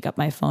 wanted to pick up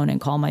my phone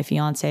and call my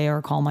fiance or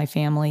call my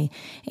family,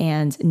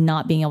 and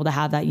not being able to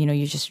have that,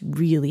 you just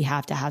really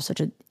have to have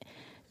such a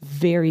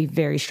very,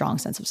 very strong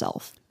sense of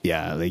self.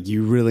 Yeah, like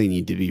you really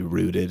need to be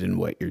rooted in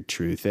what your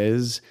truth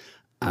is.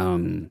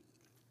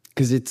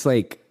 Because it's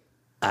like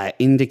an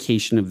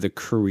indication of the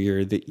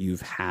career that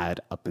you've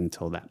had up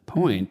until that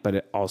point, but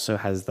it also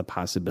has the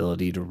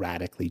possibility to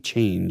radically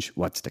change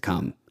what's to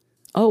come.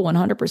 Oh,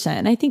 100%.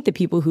 And I think the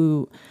people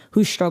who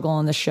struggle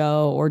on the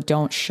show or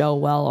don't show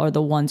well are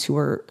the ones who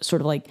are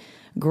sort of like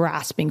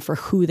grasping for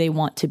who they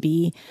want to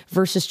be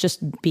versus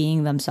just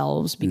being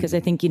themselves. Because I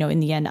think, in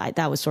the end,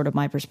 that was sort of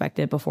my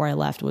perspective before I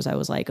left, was I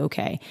was like,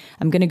 okay,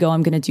 I'm going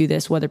to do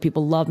this, whether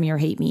people love me or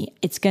hate me.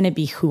 It's going to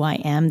be who I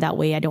am. That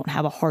way I don't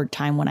have a hard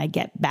time when I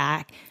get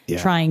back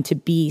trying to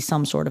be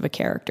some sort of a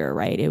character,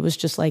 right? It was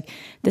just like,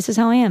 this is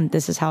how I am.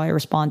 This is how I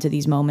respond to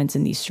these moments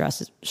in these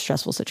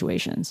stressful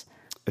situations.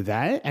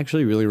 That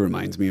actually really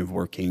reminds me of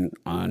working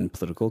on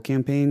political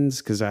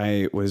campaigns, because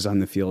I was on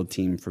the field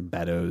team for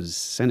Beto's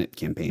Senate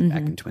campaign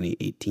back in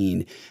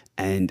 2018.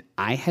 And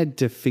I had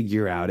to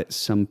figure out at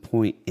some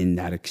point in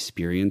that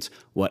experience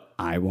what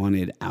I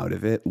wanted out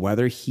of it,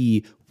 whether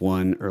he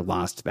won or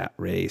lost that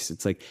race.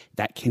 It's like,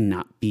 that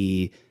cannot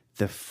be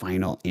the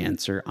final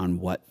answer on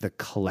what the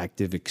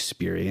collective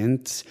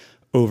experience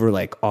over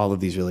like all of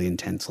these really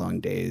intense long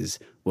days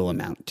will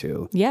amount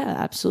to. Yeah,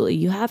 absolutely.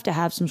 You have to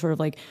have some sort of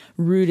like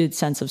rooted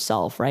sense of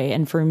self, right?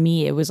 And for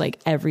me, it was like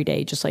every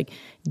day, just like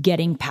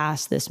getting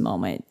past this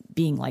moment,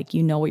 being like,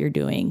 you know what you're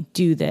doing,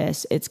 do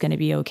this, it's going to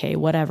be okay.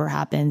 Whatever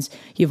happens,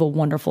 you have a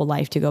wonderful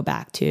life to go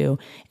back to,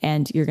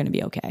 and you're going to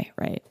be okay,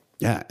 right?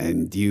 Yeah,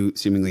 and you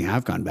seemingly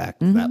have gone back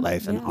to that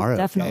life and are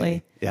definitely.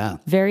 Okay. Yeah.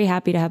 Very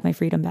happy to have my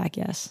freedom back,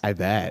 yes. I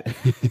bet.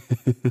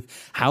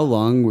 How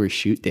long were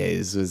shoot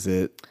days? Was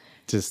it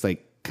just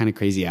like kind of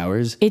crazy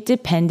hours? It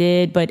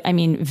depended, but I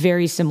mean,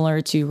 very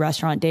similar to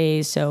restaurant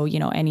days. So,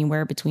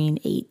 anywhere between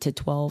 8 to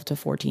 12 to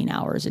 14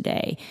 hours a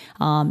day.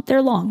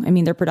 They're long. I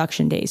mean, they're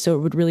production days. So it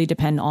would really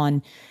depend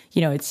on,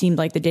 it seemed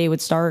like the day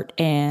would start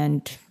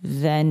and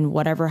then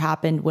whatever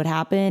happened would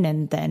happen.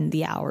 And then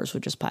the hours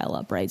would just pile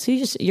up, right? So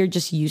you're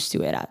just used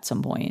to it at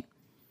some point.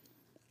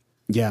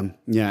 Yeah.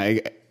 Yeah.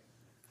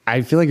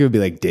 I feel like it would be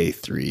like day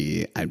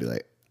 3. I'd be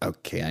like,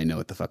 okay, I know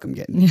what the fuck I'm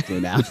getting into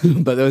now.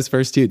 But those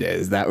first 2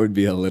 days, that would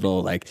be a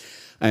little like,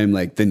 I'm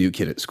like the new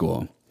kid at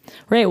school.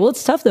 Right. Well,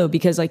 it's tough though,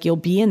 because like you'll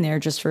be in there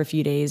just for a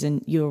few days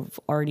and you've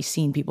already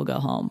seen people go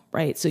home.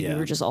 Right. So you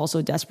were just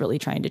also desperately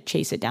trying to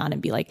chase it down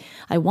and be like,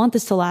 I want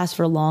this to last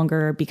for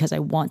longer because I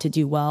want to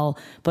do well.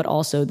 But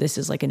also this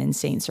is like an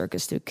insane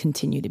circus to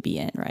continue to be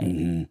in. Right.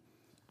 Mm-hmm.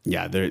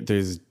 Yeah,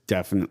 there's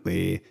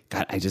definitely,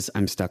 God,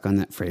 I'm stuck on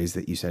that phrase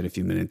that you said a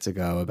few minutes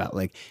ago about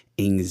like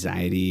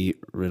anxiety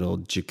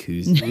riddled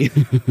jacuzzi.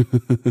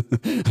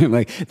 I'm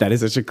like, that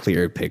is such a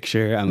clear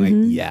picture. I'm like,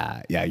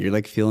 yeah, you're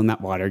like feeling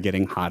that water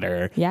getting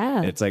hotter.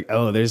 Yeah. It's like,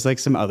 oh, there's like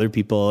some other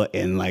people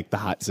in like the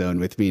hot zone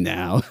with me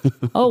now.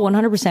 Oh,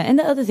 100%. And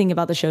the other thing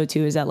about the show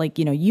too is that like,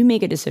 you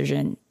make a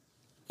decision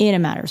in a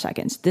matter of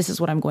seconds, this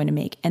is what I'm going to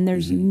make. And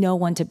there's no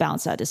one to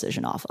bounce that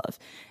decision off of.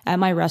 At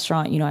my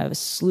restaurant, I have a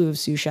slew of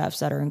sous chefs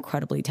that are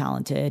incredibly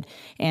talented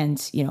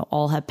and,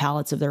 all have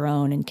palates of their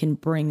own and can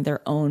bring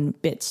their own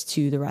bits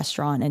to the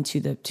restaurant and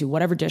to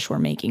whatever dish we're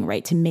making,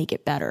 right, to make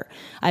it better.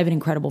 I have an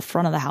incredible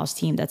front of the house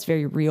team that's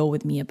very real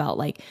with me about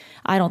like,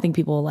 I don't think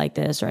people will like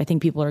this, or I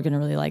think people are going to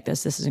really like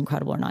this. This is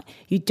incredible or not.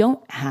 You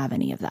don't have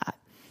any of that.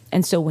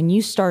 And so when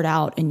you start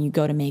out and you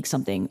go to make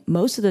something,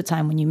 most of the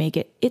time when you make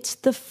it, it's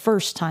the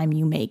first time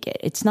you make it.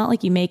 It's not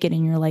like you make it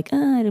and you're like,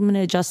 I'm going to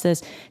adjust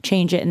this,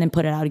 change it, and then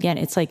put it out again.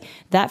 It's like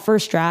that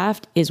first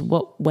draft is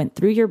what went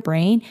through your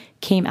brain,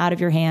 came out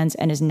of your hands,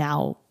 and is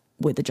now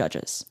with the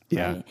judges.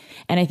 Yeah. Right?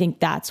 And I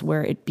think that's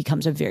where it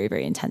becomes a very,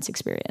 very intense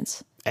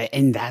experience.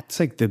 And that's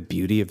like the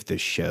beauty of the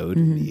show to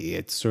me.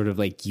 It's sort of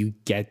like you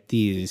get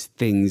these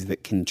things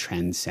that can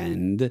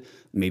transcend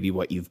maybe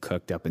what you've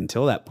cooked up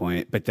until that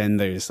point. But then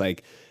there's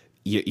like,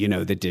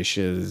 the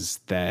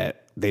dishes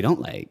that they don't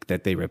like,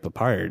 that they rip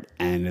apart.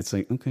 And it's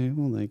like, okay,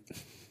 well, like,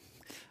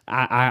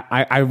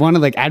 I want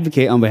to like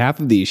advocate on behalf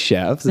of these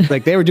chefs. It's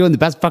like they were doing the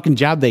best fucking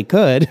job they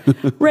could.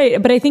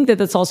 Right. But I think that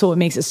that's also what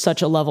makes it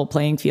such a level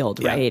playing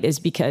field, right? Is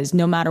because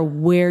no matter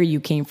where you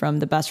came from,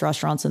 the best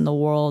restaurants in the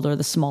world or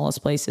the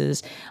smallest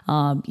places,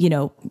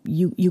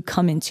 you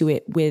come into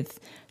it with,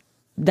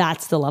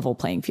 that's the level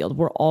playing field.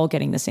 We're all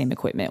getting the same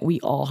equipment. We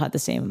all had the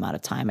same amount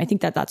of time. I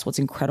think that that's what's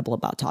incredible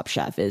about Top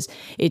Chef is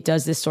it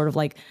does this sort of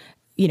like,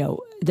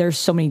 there's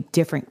so many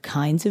different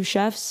kinds of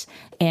chefs,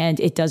 and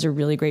it does a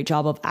really great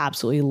job of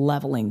absolutely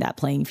leveling that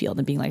playing field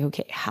and being like,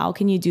 okay, how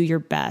can you do your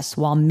best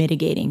while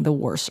mitigating the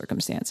worst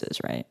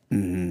circumstances, right?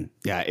 Mm-hmm.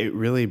 Yeah, it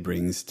really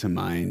brings to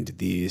mind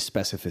the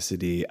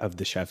specificity of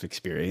the chef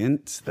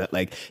experience, that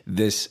like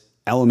this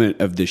element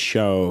of the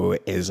show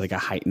is like a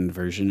heightened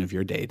version of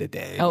your day to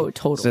day. Oh,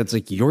 totally. So it's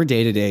like your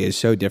day to day is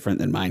so different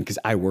than mine because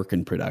I work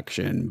in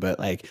production, but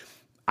like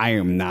I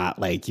am not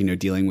like,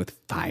 dealing with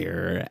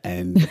fire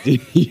and,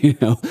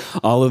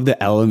 all of the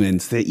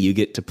elements that you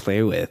get to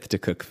play with to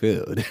cook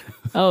food.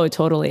 Oh,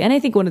 totally. And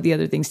I think one of the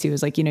other things too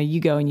is like, you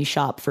go and you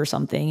shop for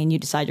something and you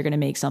decide you're going to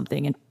make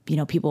something.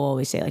 And, people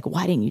always say like,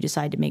 why didn't you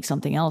decide to make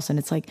something else? And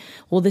it's like,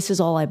 well, this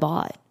is all I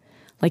bought.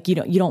 Like, you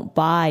don't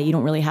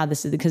really have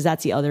this, because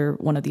that's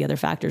one of the other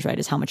factors, right?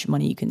 Is how much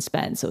money you can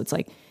spend. So it's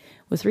like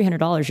with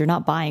 $300, you're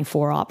not buying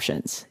 4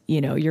 options,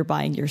 you're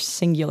buying your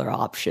singular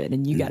option,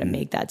 and you got to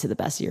make that to the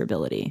best of your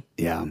ability.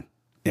 Yeah.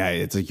 Yeah.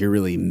 It's like, you're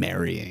really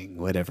marrying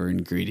whatever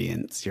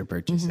ingredients you're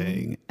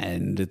purchasing,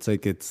 and it's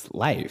like, it's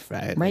life,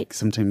 right? Right. Like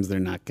sometimes they're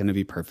not going to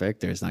be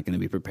perfect. It's not going to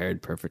be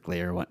prepared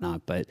perfectly or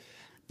whatnot, but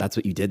that's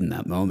what you did in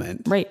that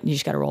moment. Right. You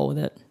just got to roll with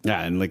it.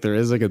 Yeah. And like, there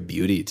is like a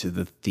beauty to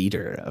the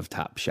theater of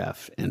Top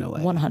Chef in a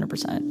way.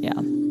 100%. Yeah.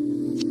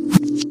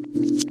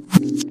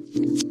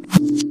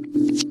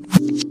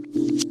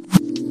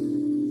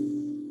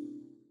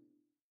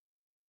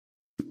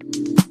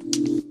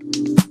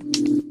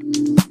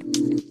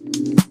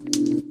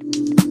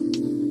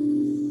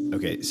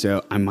 Okay.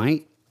 So I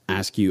might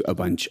ask you a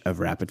bunch of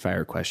rapid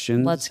fire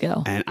questions. Let's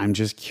go. And I'm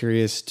just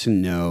curious to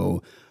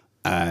know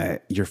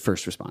your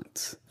first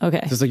response. Okay.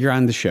 So it's like you're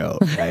on the show,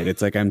 right?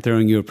 It's like I'm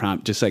throwing you a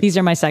prompt, just like these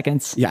are my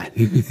seconds. Yeah,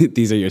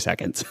 these are your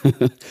seconds.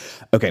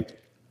 Okay.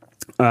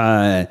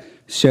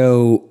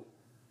 So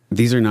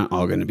these are not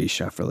all going to be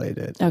chef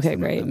related. Okay,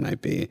 Some great. of them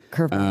might be.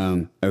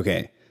 Curveball.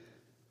 Okay.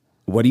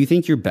 What do you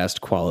think your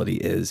best quality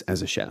is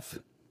as a chef?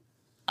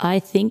 I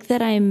think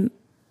that I'm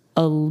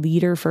a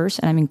leader first,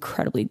 and I'm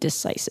incredibly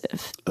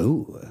decisive.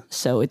 Oh.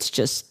 So it's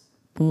just,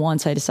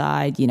 once I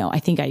decide, I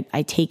think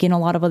I take in a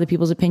lot of other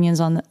people's opinions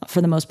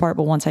for the most part,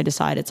 but once I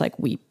decide, it's like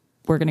we're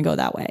going to go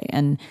that way.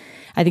 And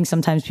I think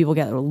sometimes people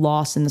get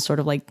lost in the sort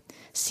of like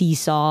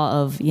seesaw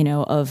of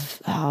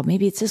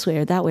maybe it's this way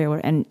or that way,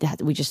 and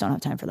we just don't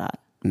have time for that.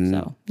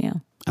 So yeah,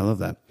 I love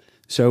that.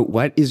 So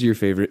what is your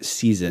favorite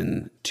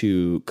season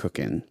to cook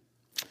in?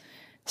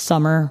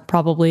 Summer,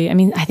 probably. I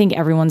mean, I think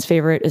everyone's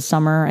favorite is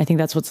summer. I think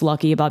that's what's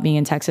lucky about being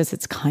in Texas.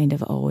 It's kind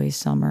of always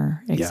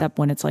summer, except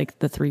when it's like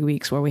the 3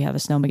 weeks where we have a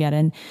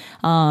snowmageddon.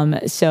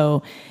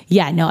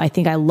 I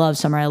think I love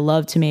summer. I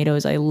love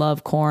tomatoes. I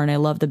love corn. I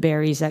love the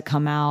berries that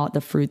come out,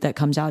 the fruit that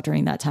comes out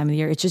during that time of the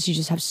year. It's just, you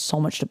just have so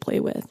much to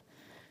play with.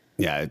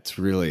 Yeah, it's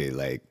really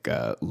like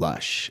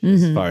lush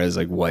as far as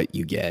like what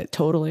you get.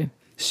 Totally.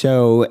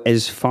 So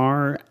as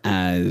far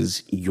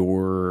as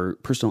your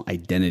personal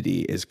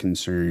identity is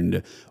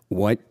concerned,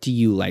 what do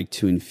you like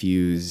to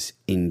infuse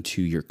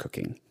into your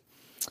cooking?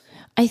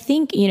 I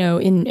think,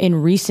 in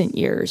recent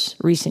years,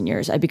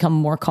 I've become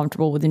more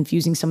comfortable with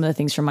infusing some of the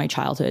things from my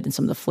childhood and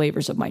some of the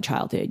flavors of my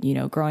childhood.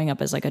 Growing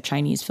up as like a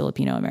Chinese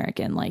Filipino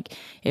American, like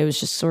it was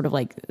just sort of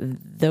like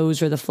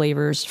those are the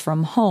flavors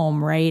from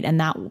home, right? And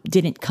that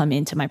didn't come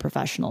into my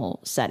professional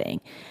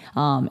setting.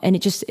 And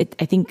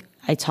I think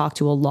I talk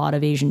to a lot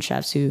of Asian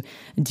chefs who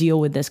deal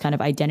with this kind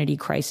of identity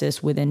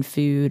crisis within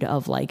food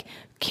of like,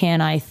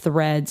 can I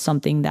thread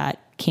something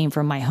that came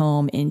from my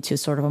home into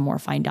sort of a more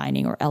fine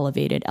dining or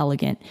elevated,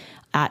 elegant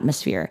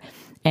atmosphere?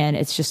 And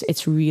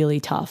it's really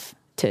tough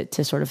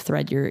to sort of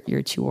thread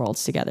your two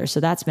worlds together. So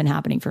that's been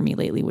happening for me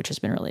lately, which has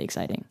been really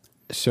exciting.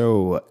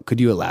 So could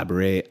you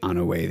elaborate on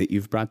a way that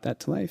you've brought that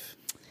to life?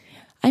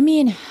 I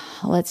mean,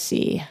 let's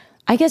see.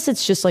 I guess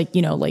it's just like,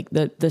 like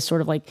the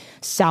sort of like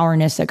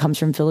sourness that comes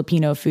from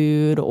Filipino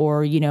food,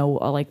 or,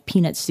 like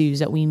peanut stews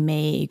that we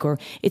make, or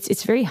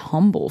it's very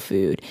humble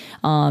food.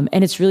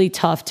 And it's really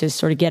tough to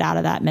sort of get out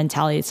of that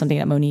mentality. It's something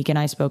that Monique and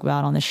I spoke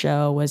about on the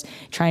show, was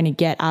trying to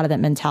get out of that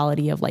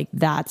mentality of like,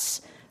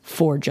 that's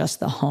for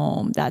just the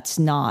home. That's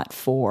not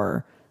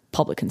for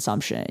public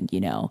consumption,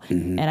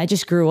 And I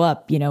just grew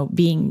up,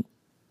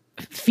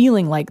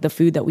 feeling like the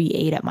food that we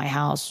ate at my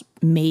house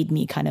made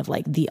me kind of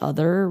like the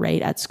other,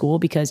 right, at school,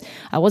 because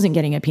I wasn't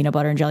getting a peanut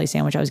butter and jelly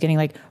sandwich. I was getting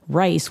like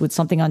rice with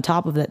something on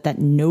top of it that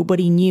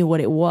nobody knew what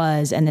it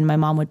was. And then my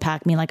mom would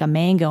pack me like a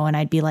mango, and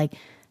I'd be like,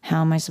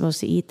 how am I supposed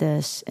to eat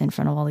this in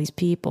front of all these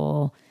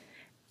people?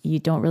 You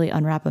don't really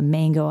unwrap a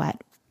mango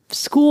at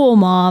school,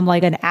 Mom.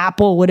 Like an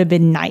apple would have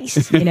been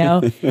nice,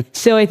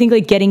 So I think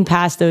like getting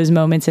past those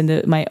moments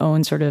and my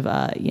own sort of,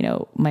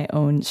 my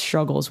own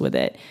struggles with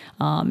it,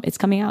 it's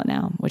coming out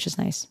now, which is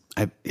nice.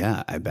 I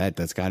bet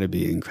that's got to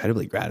be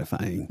incredibly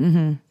gratifying.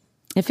 Mm-hmm.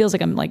 It feels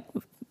like I'm like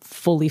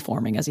fully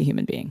forming as a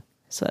human being.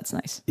 So that's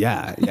nice.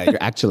 Yeah.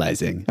 You're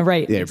actualizing.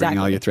 Right. Yeah. Exactly. Bringing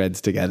all your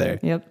threads together.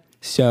 Yep.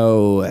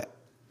 So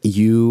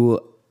you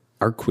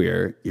are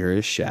queer. You're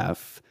a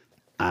chef.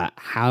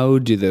 How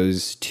do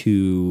those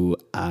two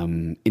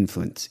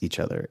influence each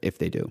other, if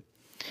they do?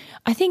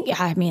 I've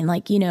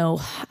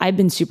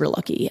been super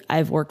lucky.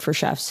 I've worked for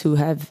chefs who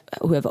have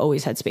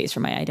always had space for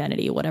my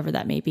identity, whatever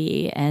that may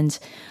be, and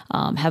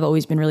have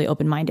always been really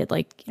open-minded.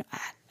 Like,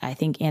 I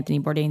think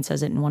Anthony Bourdain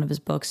says it in one of his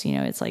books,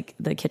 it's like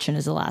the kitchen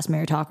is the last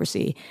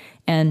meritocracy.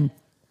 And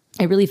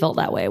I really felt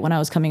that way when I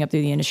was coming up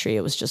through the industry.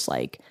 It was just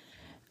like,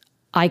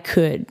 I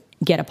could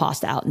get a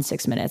pasta out in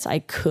 6 minutes. I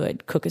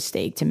could cook a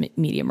steak to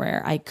medium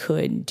rare. I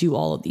could do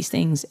all of these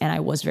things, and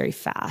I was very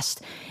fast.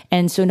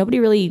 And so nobody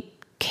really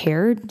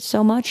cared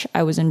so much.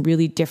 I was in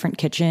really different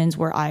kitchens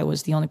where I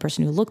was the only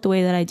person who looked the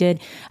way that I did.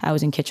 I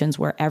was in kitchens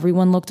where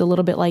everyone looked a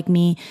little bit like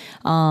me.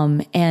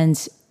 And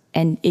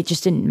it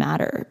just didn't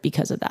matter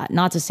because of that.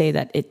 Not to say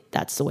that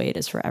that's the way it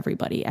is for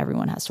everybody.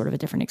 Everyone has sort of a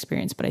different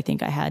experience, but I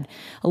think I had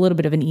a little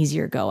bit of an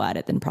easier go at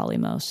it than probably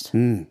most.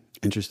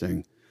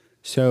 Interesting.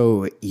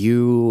 So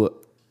you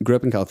grew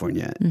up in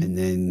California, and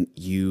then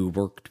you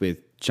worked with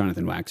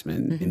Jonathan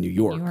Waxman in New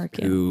York,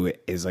 who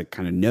is like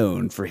kind of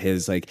known for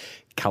his like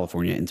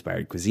California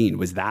inspired cuisine.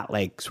 Was that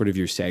like sort of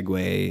your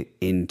segue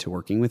into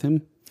working with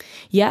him?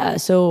 Yeah.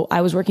 So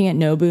I was working at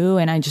Nobu,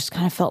 and I just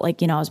kind of felt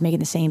like, I was making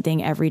the same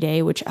thing every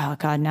day, which, oh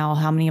God, now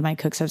how many of my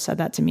cooks have said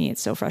that to me?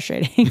 It's so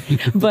frustrating.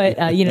 But,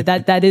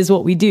 that is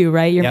what we do,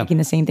 right? You're making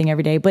the same thing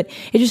every day. But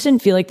it just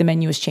didn't feel like the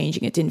menu was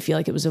changing. It didn't feel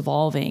like it was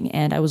evolving.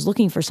 And I was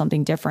looking for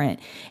something different.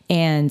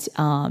 And,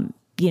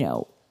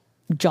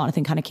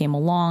 Jonathan kind of came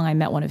along. I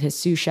met one of his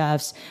sous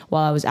chefs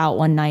while I was out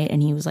one night,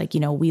 and he was like,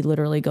 we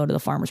literally go to the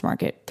farmer's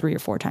market 3 or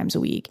 4 times a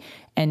week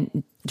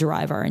and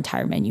derive our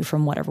entire menu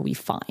from whatever we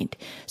find.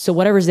 So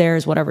whatever's there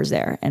is whatever's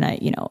there. And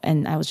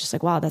I was just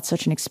like, wow, that's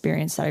such an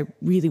experience that I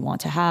really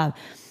want to have.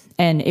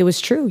 And it was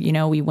true.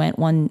 We went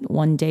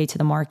one day to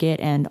the market,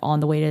 and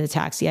on the way to the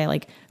taxi, I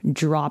like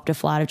dropped a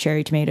flat of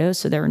cherry tomatoes.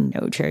 So there were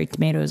no cherry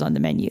tomatoes on the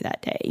menu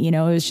that day. It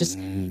was just,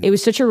 it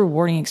was such a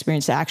rewarding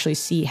experience to actually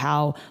see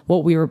how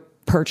what we were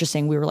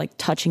purchasing, we were like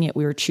touching it,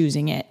 we were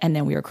choosing it, and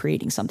then we were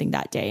creating something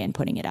that day and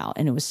putting it out.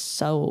 And it was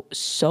so,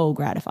 so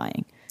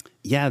gratifying.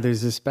 Yeah,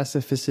 there's a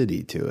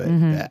specificity to it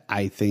that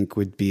I think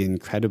would be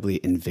incredibly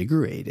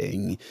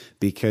invigorating,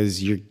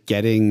 because you're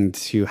getting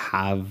to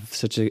have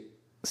such a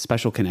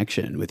special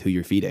connection with who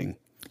you're feeding.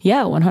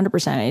 Yeah,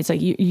 100%. It's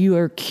like you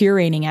are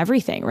curating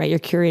everything, right? You're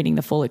curating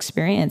the full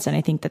experience. And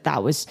I think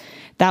that was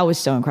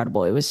so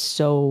incredible. It was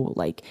so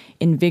like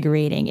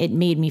invigorating. It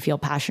made me feel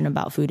passionate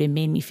about food. It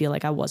made me feel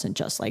like I wasn't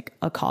just like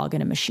a cog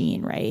in a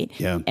machine, right?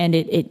 Yeah. And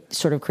it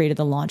sort of created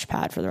the launch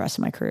pad for the rest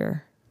of my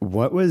career.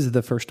 What was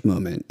the first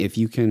moment, if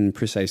you can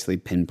precisely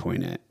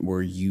pinpoint it,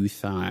 where you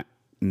thought,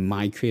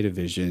 my creative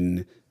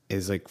vision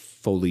is like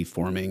fully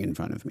forming in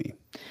front of me?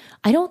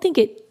 I don't think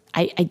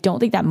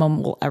that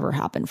moment will ever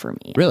happen for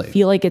me. Really? I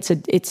feel like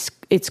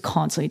it's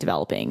constantly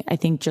developing. I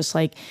think just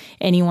like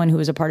anyone who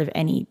is a part of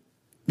any,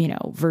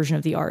 version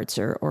of the arts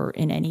or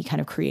in any kind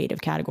of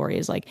creative category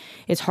is like,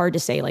 it's hard to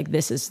say like,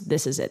 this is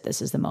it,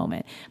 this is the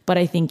moment. But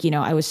I think,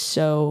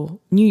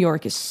 New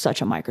York is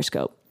such a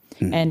microscope,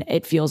 and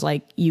it feels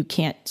like you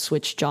can't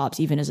switch jobs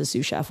even as a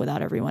sous chef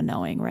without everyone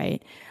knowing.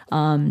 Right.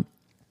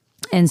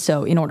 And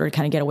so in order to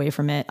kind of get away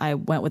from it, I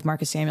went with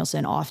Marcus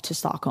Samuelsson off to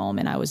Stockholm,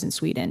 and I was in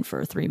Sweden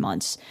for 3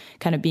 months,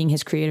 kind of being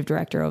his creative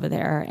director over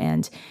there.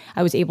 And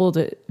I was able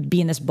to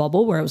be in this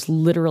bubble where I was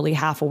literally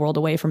half a world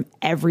away from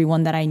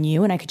everyone that I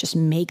knew, and I could just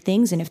make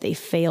things. And if they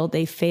failed,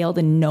 they failed,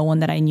 and no one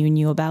that I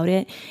knew about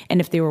it.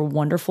 And if they were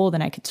wonderful,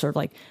 then I could sort of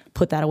like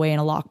put that away in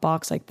a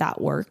lockbox. Like that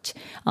worked.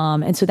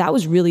 And so that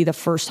was really the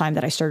first time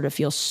that I started to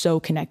feel so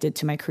connected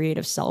to my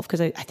creative self.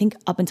 Because I think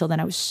up until then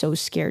I was so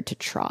scared to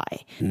try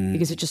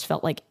because it just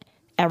felt like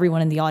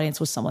everyone in the audience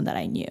was someone that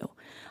I knew.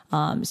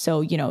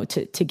 So,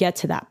 to get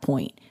to that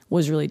point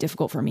was really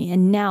difficult for me.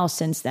 And now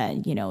since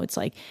then, it's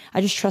like,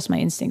 I just trust my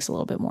instincts a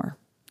little bit more.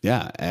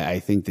 Yeah. I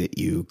think that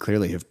you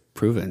clearly have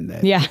proven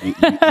that Yeah. you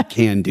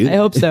can do that. I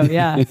hope so.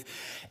 Yeah.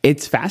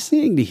 It's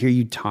fascinating to hear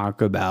you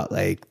talk about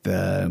like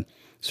the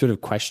sort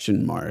of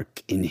question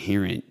mark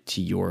inherent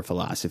to your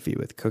philosophy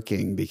with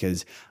cooking,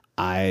 because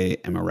I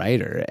am a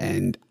writer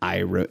and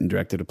I wrote and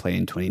directed a play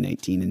in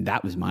 2019. And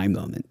that was my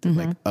moment of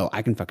like, oh,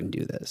 I can fucking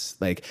do this.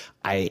 Like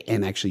I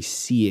am actually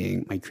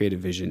seeing my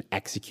creative vision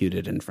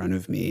executed in front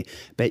of me.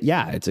 But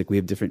yeah, it's like we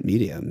have different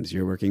mediums.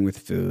 You're working with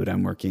food.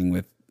 I'm working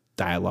with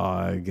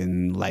dialogue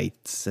and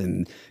lights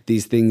and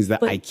these things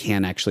that I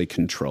can't actually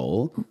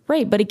control.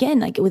 Right. But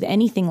again, like with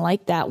anything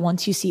like that,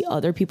 once you see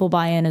other people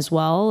buy in as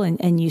well,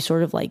 and you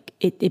sort of like,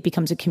 it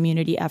becomes a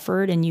community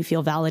effort and you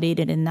feel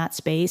validated in that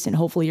space. And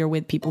hopefully you're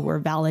with people who are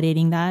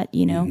validating that,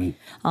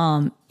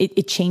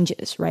 it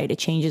changes, right? It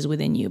changes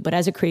within you. But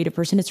as a creative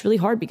person, it's really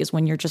hard because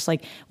when you're just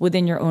like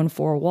within your own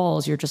four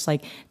walls, you're just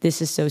like,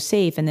 this is so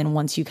safe. And then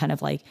once you kind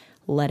of like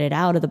let it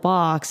out of the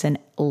box and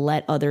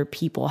let other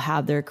people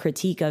have their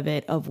critique of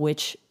it, of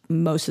which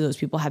most of those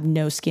people have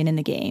no skin in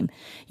the game.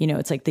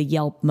 It's like the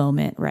Yelp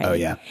moment, right? Oh,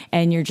 yeah.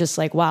 And you're just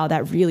like, wow,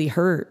 that really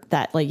hurt.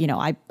 That like,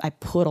 I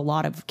put a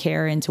lot of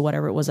care into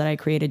whatever it was that I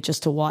created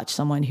just to watch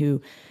someone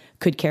who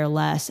could care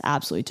less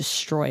absolutely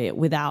destroy it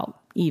without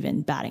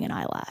even batting an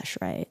eyelash,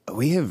 right?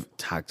 We have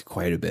talked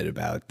quite a bit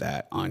about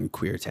that on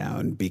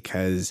Queertowne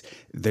because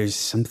there's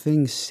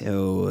something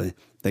so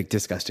like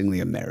disgustingly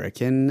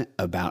American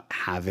about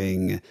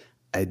having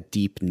a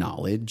deep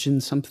knowledge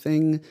in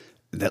something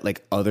that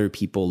like other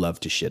people love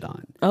to shit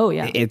on. Oh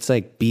yeah. It's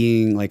like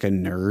being like a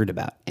nerd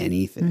about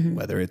anything,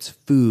 whether it's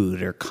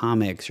food or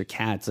comics or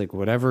cats, like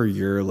whatever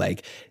your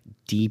like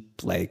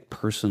deep, like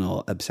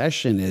personal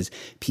obsession is,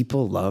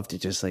 people love to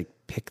just like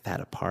pick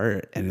that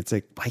apart. And it's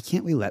like, why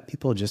can't we let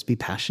people just be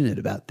passionate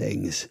about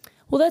things?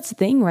 Well, that's the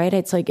thing, right?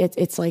 It's like,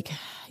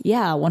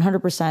 yeah,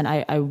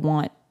 100%. I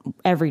want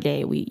every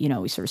day we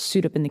sort of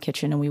suit up in the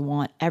kitchen and we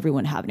want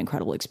everyone to have an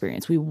incredible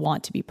experience. We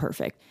want to be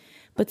perfect.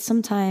 But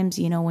sometimes,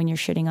 when you're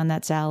shitting on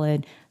that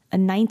salad, a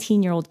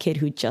 19-year-old kid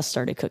who just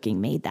started cooking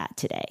made that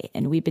today.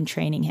 And we've been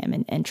training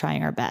him and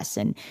trying our best.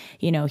 And,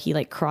 he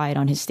like cried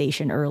on his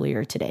station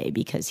earlier today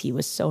because he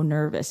was so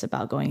nervous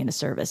about going into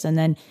service. And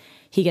then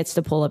he gets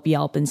to pull up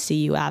Yelp and see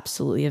you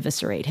absolutely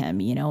eviscerate him,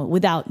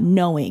 without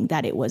knowing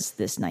that it was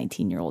this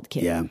 19-year-old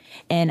kid. Yeah.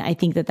 And I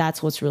think that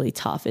that's what's really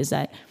tough is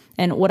that,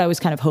 and what I was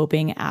kind of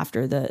hoping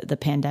after the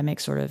pandemic,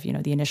 sort of,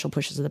 the initial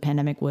pushes of the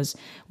pandemic was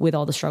with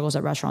all the struggles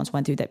that restaurants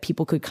went through, that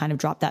people could kind of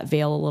drop that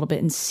veil a little bit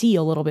and see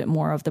a little bit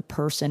more of the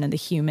person and the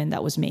human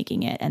that was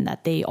making it, and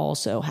that they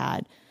also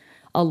had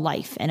a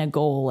life and a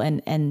goal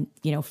and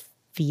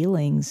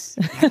feelings.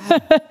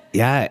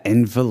 Yeah.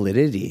 And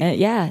validity.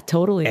 Yeah,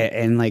 totally.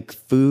 And like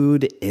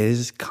food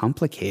is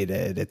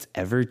complicated. It's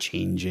ever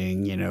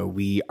changing.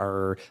 We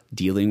are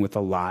dealing with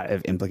a lot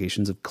of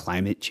implications of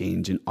climate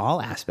change in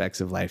all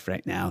aspects of life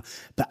right now.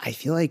 But I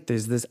feel like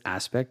there's this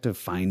aspect of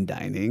fine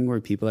dining where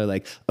people are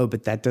like, oh,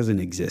 but that doesn't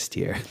exist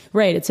here.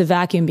 Right. It's a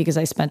vacuum because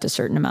I spent a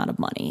certain amount of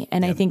money.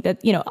 And I think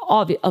that,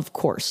 of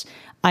course,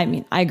 I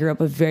mean, I grew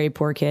up a very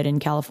poor kid in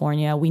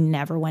California. We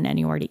never went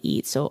anywhere to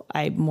eat. So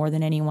I, more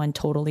than anyone,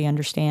 totally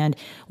understand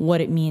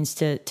what it means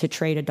to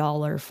trade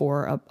 $1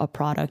 for a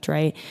product,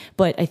 right?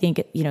 But I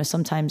think,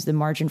 sometimes the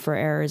margin for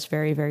error is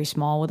very, very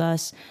small with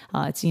us.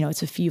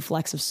 It's a few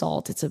flecks of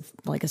salt. It's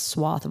like a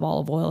swath of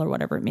olive oil or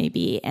whatever it may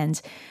be.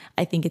 And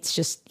I think it's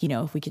just,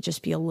 if we could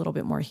just be a little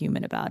bit more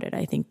human about it.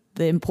 I think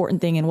the important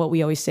thing, and what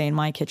we always say in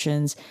my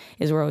kitchens,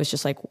 is we're always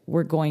just like,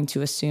 we're going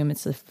to assume,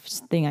 it's the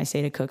thing I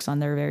say to cooks on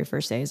their very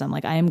first day, is I'm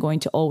like, I am going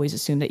to always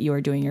assume that you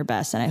are doing your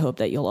best. And I hope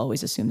that you'll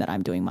always assume that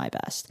I'm doing my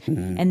best.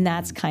 And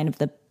that's kind of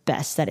the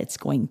best that it's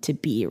going to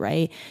be,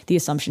 right? The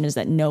assumption is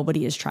that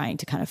nobody is trying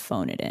to kind of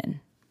phone it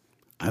in.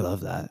 I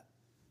love that.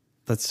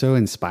 That's so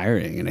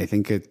inspiring. And I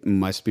think it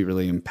must be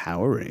really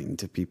empowering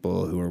to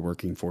people who are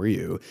working for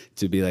you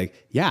to be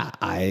like, yeah,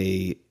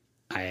 I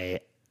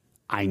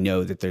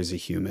know that there's a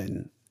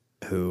human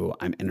who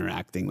I'm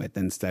interacting with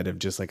instead of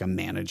just like a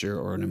manager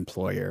or an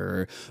employer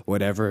or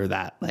whatever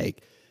that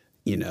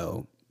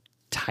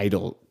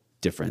title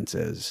difference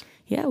is.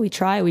 Yeah, we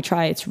try.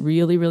 It's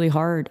really, really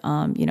hard.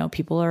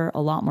 People are a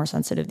lot more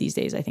sensitive these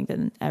days, I think,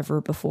 than ever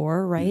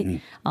before,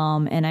 right?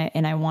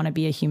 And I want to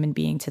be a human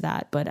being to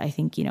that. But I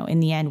think, in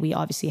the end, we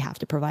obviously have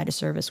to provide a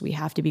service. We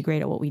have to be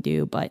great at what we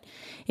do. But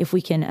if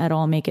we can at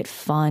all make it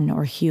fun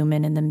or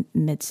human in the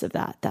midst of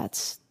that,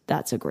 that's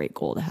a great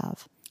goal to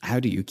have. How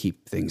do you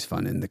keep things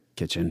fun in the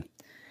kitchen?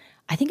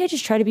 I think I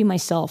just try to be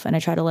myself, and I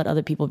try to let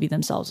other people be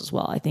themselves as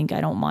well. I think I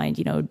don't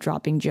mind,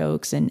 dropping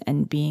jokes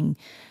and being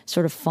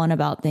sort of fun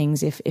about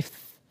things. If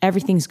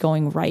everything's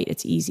going right,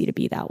 it's easy to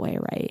be that way,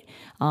 right?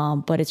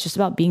 But it's just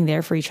about being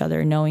there for each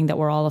other, knowing that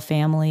we're all a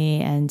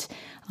family, and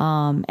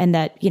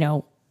that,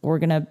 we're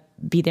going to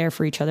be there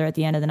for each other at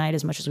the end of the night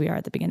as much as we are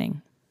at the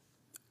beginning.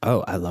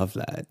 Oh, I love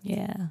that.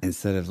 Yeah.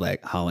 Instead of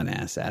like hauling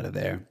ass out of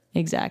there.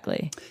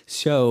 Exactly.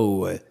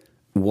 So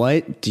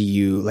What do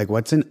you like?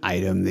 What's an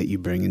item that you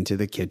bring into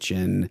the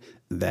kitchen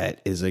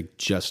that is like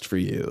just for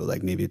you?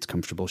 Like maybe it's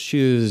comfortable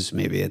shoes,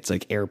 maybe it's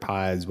like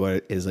AirPods.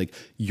 What is like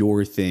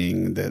your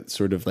thing that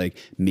sort of like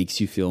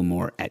makes you feel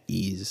more at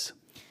ease?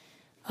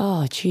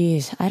 Oh,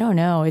 geez. I don't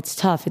know. It's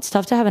tough. It's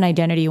tough to have an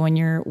identity when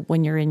you're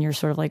in your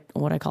sort of like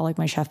what I call like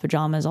my chef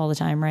pajamas all the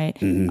time, right?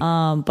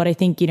 But I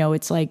think,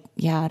 it's like,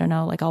 I don't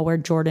know, like I'll wear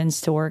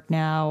Jordans to work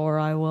now, or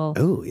I will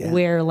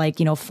wear like,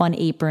 fun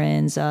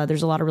aprons.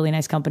 There's a lot of really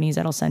nice companies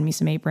that'll send me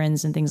some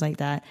aprons and things like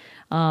that.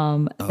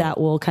 That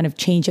will kind of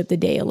change up the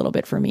day a little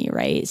bit for me,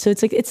 right? So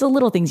it's like, it's the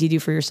little things you do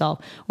for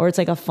yourself, or it's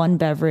like a fun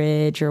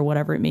beverage or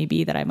whatever it may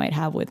be that I might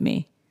have with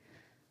me.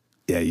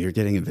 Yeah, you're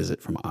getting a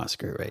visit from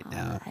Oscar right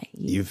now.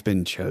 You've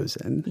been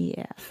chosen.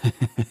 Yeah.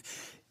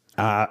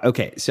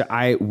 Okay, so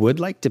I would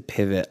like to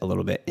pivot a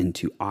little bit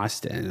into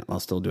Austin while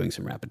still doing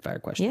some rapid fire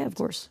questions. Yeah, of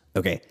course.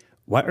 Okay,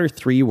 what are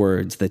 3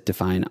 words that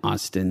define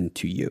Austin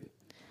to you?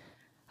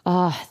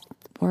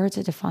 Words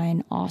that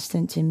define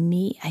Austin to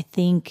me, I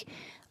think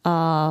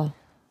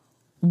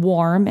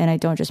warm, and I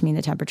don't just mean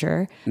the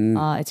temperature.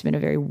 It's been a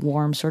very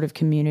warm sort of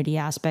community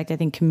aspect. I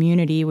think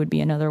community would be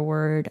another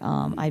word.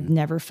 I've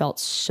never felt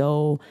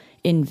so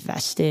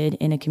invested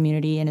in a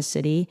community, in a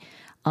city.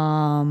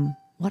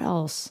 What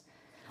else?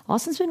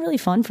 Austin's been really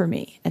fun for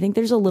me. I think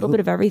there's a little bit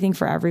of everything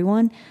for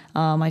everyone.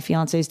 My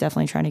fiance is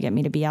definitely trying to get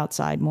me to be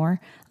outside more.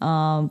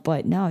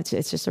 But no, it's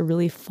just a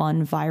really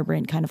fun,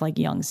 vibrant, kind of like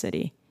young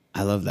city.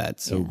 I love that.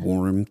 So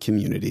warm,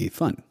 community,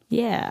 fun.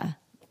 Yeah.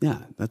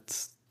 Yeah,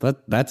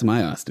 that's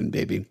my Austin,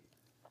 baby.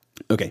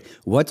 Okay,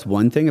 what's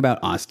one thing about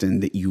Austin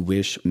that you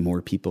wish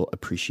more people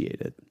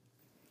appreciated?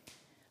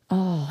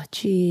 Oh,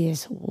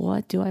 geez.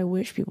 What do I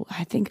wish people?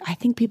 I think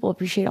people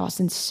appreciate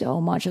Austin so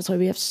much. That's why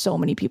we have so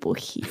many people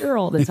here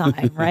all the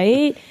time,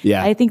 right?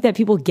 Yeah. I think that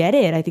people get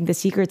it. I think the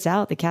secret's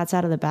out. The cat's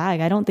out of the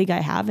bag. I don't think I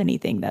have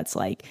anything that's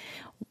like,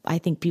 I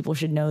think people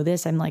should know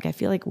this. I'm like, I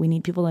feel like we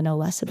need people to know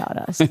less about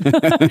us.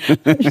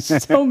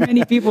 There's so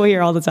many people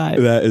here all the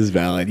time. That is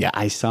valid. Yeah,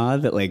 I saw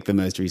that like the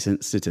most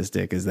recent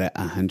statistic is that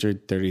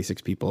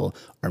 136 people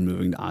are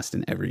moving to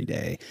Austin every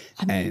day.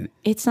 And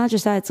it's not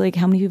just that. It's like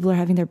how many people are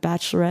having their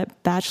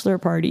bachelor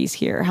parties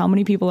here? How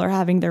many people are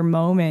having their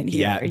moment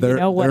here?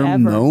 yeah, Whatever. their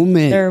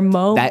moment. Their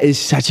That is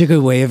such a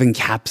good way of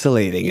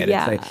encapsulating it.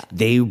 Yeah. It's like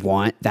they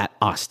want that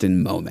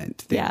Austin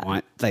moment. They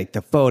want like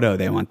the photo.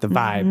 They want the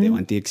vibe. They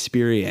want the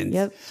experience.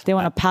 Yep. They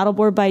want a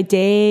paddleboard by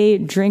day,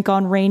 drink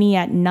on rainy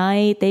at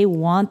night. They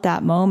want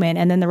that moment.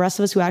 And then the rest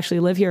of us who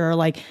actually live here are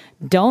like,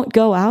 don't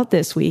go out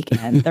this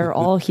weekend. They're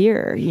all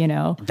here,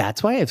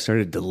 That's why I've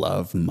started to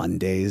love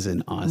Mondays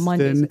in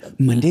Austin.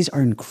 Mondays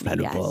are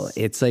incredible. Yes.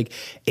 It's like,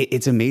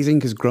 it's amazing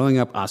because growing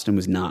up, Austin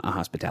was not a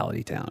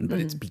hospitality town, but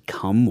it's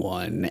become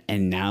one.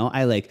 And now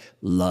I like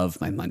love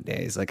my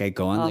Mondays. Like I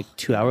go on like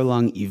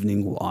 2-hour-long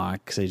evening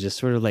walks. I just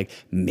sort of like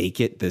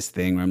make it this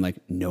thing where I'm like,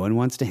 no one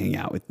wants to hang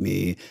out with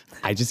me.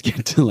 I just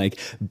get to like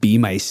be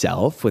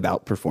myself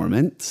without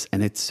performance.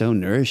 And it's so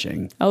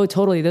nourishing. Oh,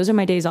 totally. Those are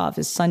my days off,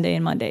 is Sunday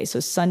and Monday. So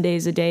Sunday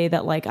is a day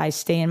that like I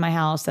stay in my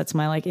house. That's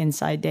my like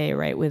inside day,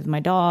 right? With my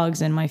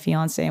dogs and my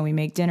fiance, and we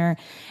make dinner.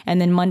 And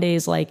then Monday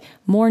is like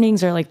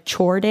mornings are like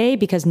chore day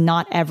because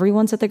not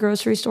everyone's at the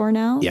grocery store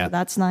now. Yeah. So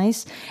that's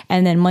nice.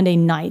 And then Monday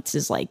nights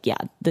is like,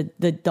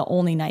 the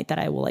only night that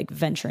I will like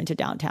venture into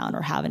downtown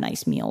or have a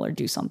nice meal or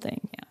do something.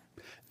 Yeah.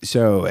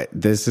 So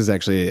this is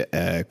actually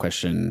a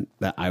question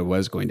that I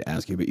was going to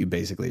ask you, but you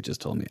basically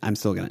just told me. I'm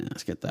still going to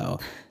ask it though.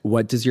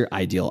 What does your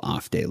ideal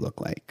off day look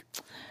like?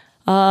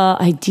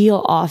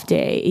 Ideal off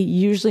day. It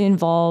usually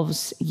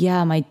involves,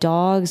 my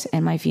dogs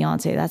and my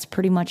fiance. That's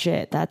pretty much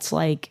it.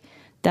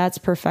 That's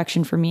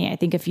perfection for me. I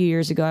think a few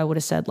years ago, I would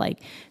have said like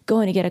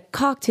going to get a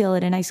cocktail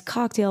at a nice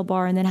cocktail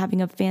bar and then having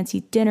a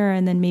fancy dinner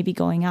and then maybe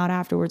going out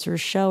afterwards for a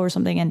show or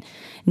something. And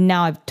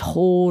now I've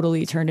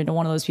totally turned into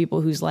one of those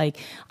people who's like,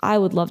 I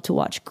would love to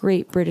watch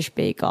Great British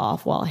Bake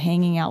Off while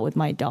hanging out with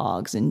my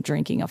dogs and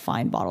drinking a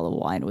fine bottle of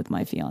wine with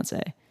my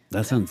fiance.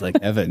 That sounds like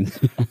heaven.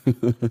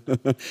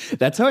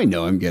 That's how I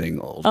know I'm getting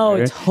older.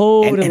 Oh,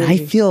 totally. And I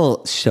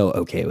feel so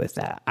okay with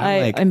that.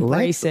 I'm like,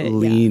 embrace let's it.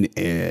 lean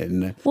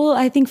in. Well,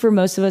 I think for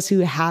most of us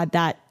who had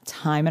that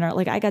time in our,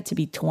 like I got to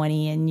be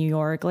 20 in New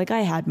York. Like I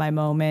had my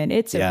moment.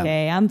 It's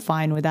okay. I'm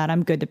fine with that.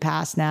 I'm good to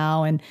pass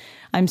now. And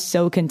I'm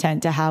so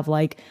content to have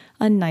like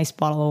a nice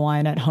bottle of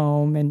wine at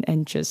home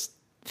and just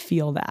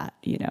feel that,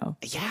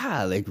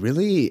 Yeah, like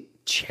really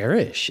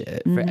cherish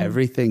it for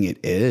everything it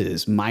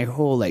is. My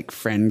whole like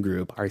friend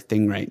group, our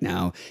thing right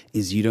now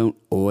is you don't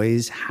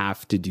always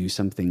have to do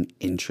something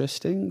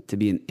interesting to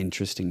be an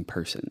interesting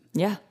person.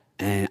 Yeah.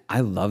 And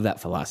I love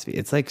that philosophy.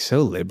 It's like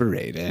so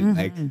liberating.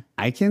 Like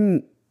I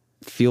can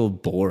feel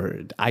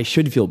bored. I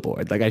should feel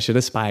bored. Like I should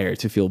aspire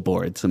to feel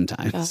bored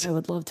sometimes. I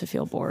would love to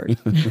feel bored.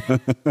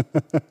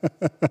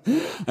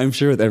 I'm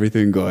sure with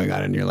everything going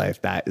on in your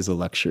life, that is a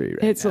luxury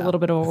right It's now. a little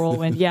bit of a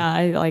whirlwind. Yeah.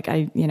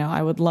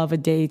 I would love a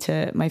day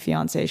to my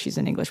fiance. She's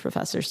an English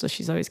professor. So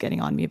she's always getting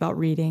on me about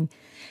reading.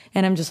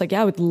 And I'm just like,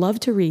 I would love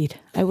to read.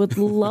 I would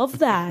love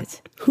that.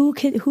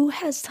 Who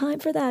has time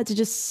for that? To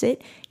just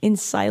sit in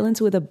silence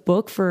with a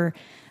book for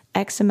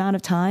X amount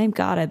of time.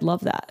 God, I'd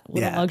love that.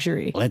 What a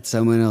luxury. Let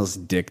someone else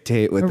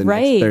dictate what the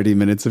next 30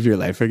 minutes of your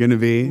life are going to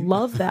be.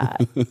 Love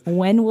that.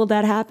 When will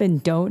that happen?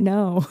 Don't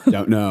know.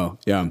 Don't know.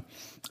 Yeah.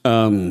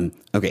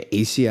 Okay.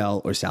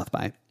 ACL or South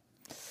by?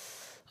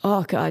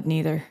 Oh God,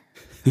 neither.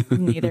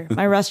 Neither.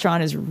 My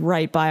restaurant is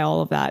right by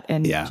all of that,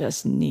 and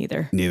just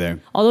neither.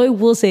 Although I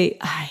will say,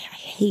 I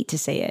hate to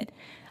say it,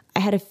 I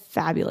had a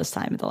fabulous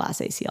time at the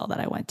last ACL that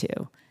I went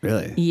to.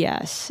 Really?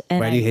 Yes. And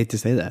why do you hate to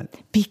say that?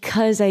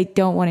 Because I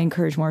don't want to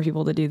encourage more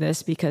people to do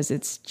this, because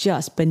it's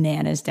just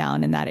bananas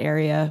down in that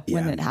area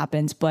when it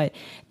happens. But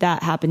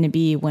that happened to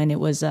be when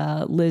it was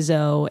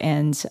Lizzo,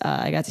 and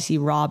I got to see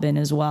Robin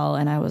as well.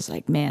 And I was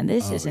like, man,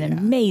 this is an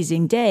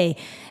amazing day.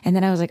 And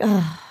then I was like,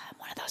 oh,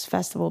 those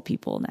festival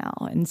people now.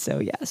 And so,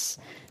 yes,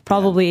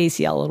 probably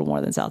ACL a little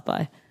more than South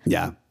by.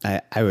 Yeah,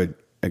 I would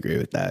agree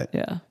with that.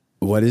 Yeah.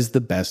 What is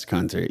the best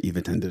concert you've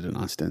attended in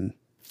Austin?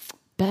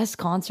 Best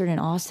concert in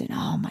Austin?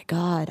 Oh my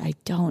God, I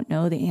don't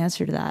know the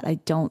answer to that. I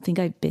don't think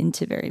I've been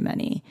to very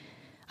many.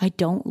 I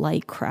don't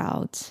like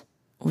crowds,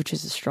 which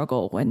is a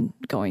struggle when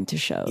going to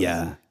shows.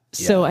 Yeah.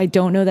 So I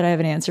don't know that I have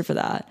an answer for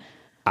that.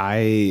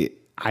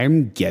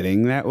 I'm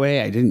getting that way.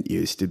 I didn't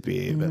used to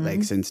be, but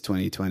like since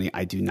 2020,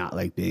 I do not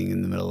like being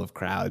in the middle of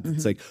crowds.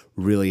 It's like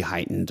really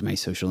heightened my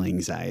social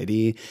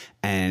anxiety.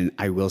 And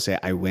I will say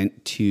I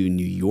went to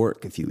New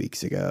York a few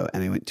weeks ago,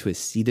 and I went to a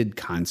seated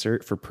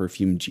concert for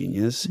Perfume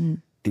Genius.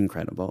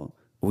 Incredible.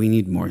 We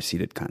need more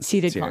seated concerts.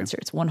 Seated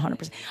concerts,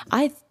 100%.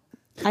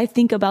 I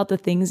think about the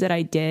things that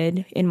I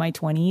did in my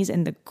 20s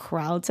and the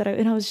crowds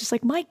and I was just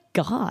like, my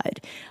God,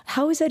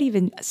 how is that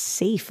even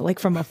safe? Like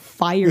from a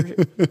fire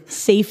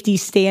safety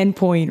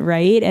standpoint,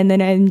 right? And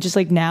then I'm just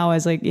like, now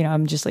as like,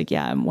 I'm just like,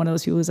 yeah, I'm one of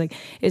those people who's like,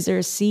 is there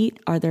a seat?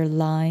 Are there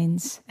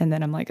lines? And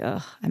then I'm like,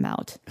 ugh, I'm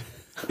out.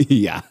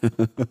 Yeah.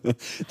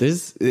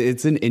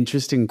 It's an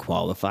interesting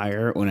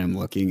qualifier when I'm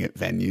looking at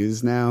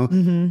venues now.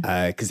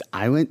 Because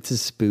I went to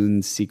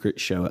Spoon's secret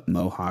show at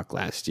Mohawk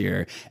last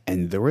year,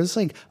 and there was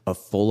like a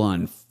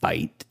full-on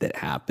fight that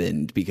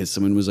happened because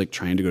someone was like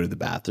trying to go to the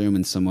bathroom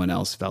and someone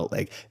else felt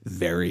like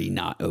very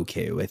not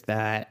okay with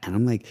that. And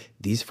I'm like,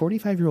 these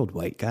 45-year-old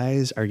white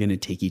guys are going to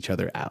take each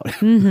other out.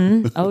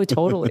 Oh,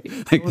 totally.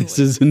 This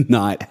is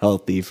not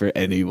healthy for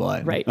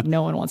anyone. Right.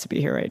 No one wants to be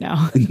here right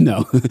now.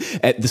 No,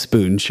 at the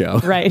Spoon show.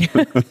 Right.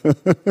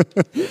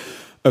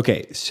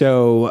 Okay.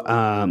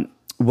 So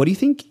what do you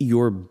think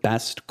your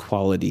best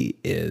quality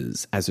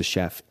is as a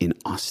chef in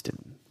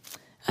Austin?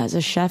 As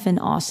a chef in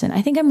Austin,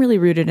 I think I'm really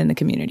rooted in the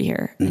community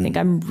here. I think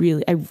I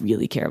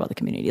really care about the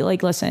community.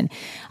 Like, listen,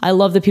 I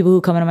love the people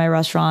who come into my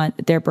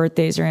restaurant, their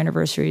birthdays, their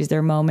anniversaries,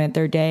 their moment,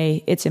 their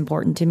day. It's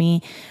important to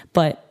me.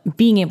 But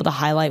being able to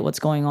highlight what's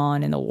going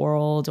on in the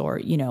world, or,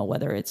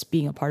 whether it's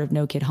being a part of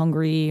No Kid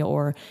Hungry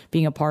or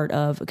being a part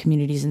of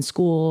communities in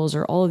schools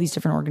or all of these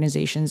different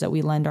organizations that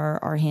we lend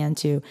our hand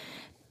to,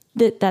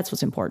 that's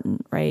what's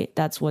important, right?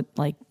 That's what,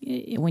 like,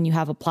 when you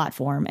have a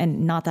platform,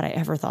 and not that I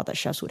ever thought that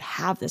chefs would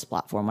have this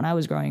platform. When I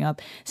was growing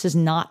up, this is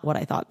not what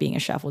I thought being a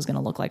chef was going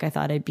to look like. I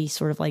thought I'd be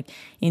sort of like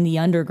in the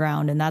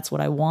underground, and that's what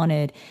I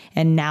wanted.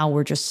 And now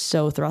we're just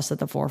so thrust at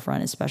the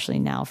forefront, especially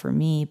now for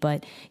me.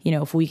 But,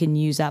 if we can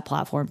use that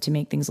platform to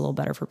make things a little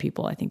better for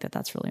people, I think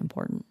that's really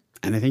important.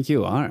 And I think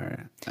you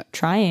are.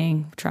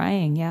 Trying,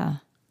 yeah.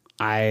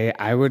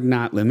 I would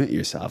not limit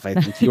yourself. I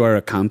think you are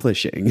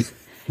accomplishing.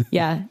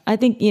 Yeah, I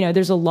think,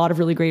 there's a lot of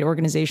really great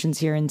organizations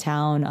here in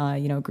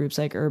town, groups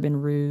like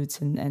Urban Roots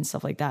and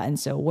stuff like that. And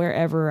so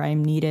wherever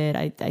I'm needed,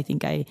 I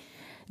think I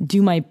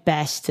do my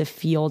best to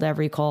field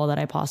every call that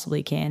I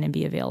possibly can and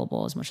be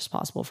available as much as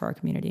possible for our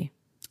community.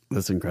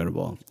 That's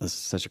incredible. That's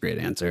such a great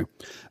answer.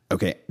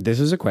 Okay, this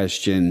is a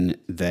question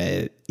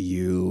that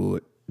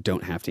you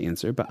don't have to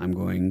answer, but I'm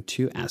going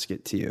to ask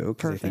it to you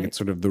because I think it's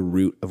sort of the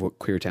root of what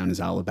Queertowne is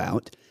all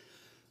about.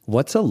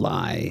 What's a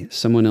lie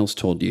someone else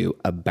told you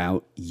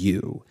about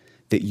you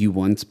that you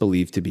once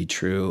believed to be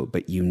true,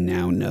 but you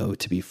now know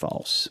to be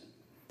false?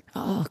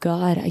 Oh,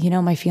 God.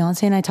 My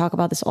fiancé and I talk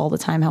about this all the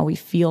time, how we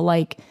feel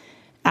like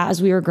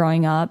as we were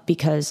growing up,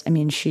 because,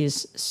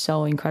 she's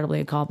so incredibly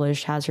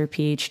accomplished, has her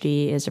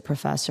PhD, is a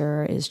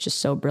professor, is just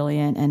so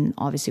brilliant, and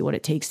obviously what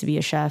it takes to be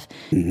a chef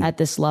at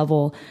this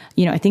level.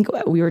 I think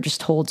we were just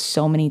told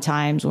so many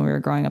times when we were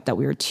growing up that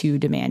we were too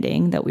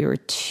demanding, that we were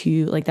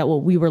too, like, that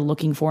what we were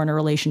looking for in a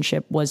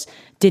relationship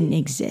didn't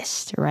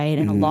exist, right?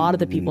 And a lot of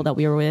the people that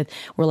we were with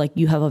were like,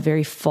 you have a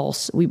very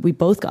false, we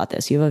both got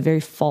this, you have a very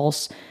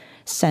false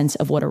sense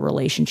of what a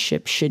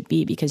relationship should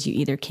be, because you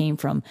either came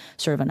from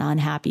sort of an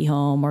unhappy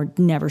home or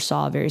never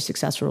saw a very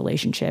successful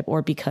relationship,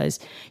 or because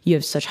you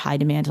have such high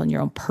demand on your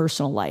own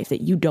personal life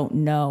that you don't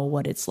know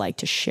what it's like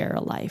to share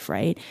a life,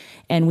 right?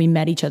 And we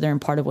met each other,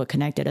 and part of what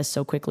connected us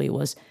so quickly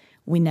was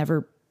we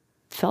never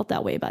felt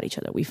that way about each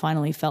other. We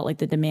finally felt like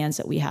the demands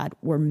that we had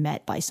were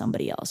met by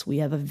somebody else. We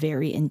have a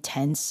very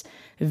intense,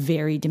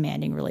 very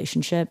demanding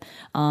relationship.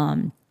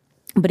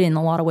 But in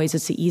a lot of ways,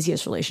 it's the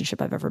easiest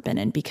relationship I've ever been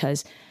in,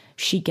 because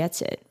she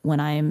gets it when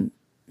I'm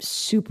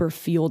super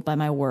fueled by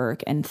my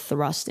work and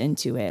thrust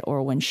into it,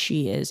 or when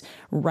she is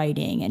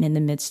writing and in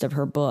the midst of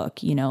her book,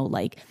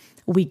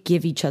 we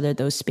give each other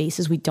those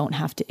spaces. We don't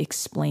have to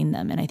explain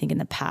them. And I think in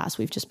the past,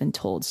 we've just been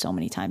told so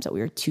many times that we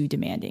were too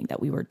demanding,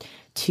 that we were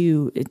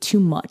too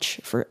much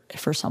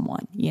for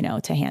someone,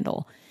 to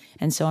handle.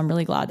 And so I'm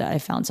really glad that I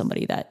found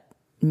somebody that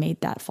made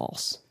that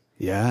false.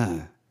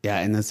 Yeah. Yeah.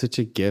 And that's such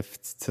a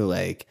gift to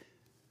like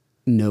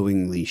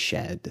knowingly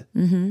shed.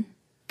 Mm-hmm.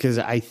 Because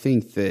I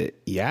think that,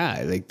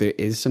 there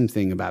is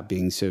something about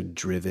being so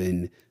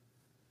driven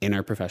in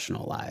our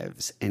professional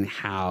lives and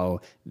how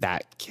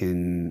that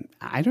can,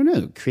 I don't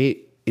know,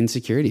 create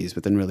insecurities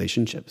within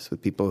relationships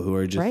with people who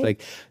are just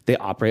like, they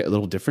operate a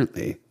little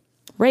differently.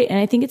 Right. And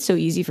I think it's so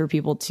easy for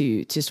people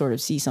to sort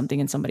of see something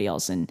in somebody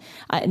else. And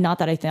not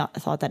that I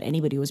thought that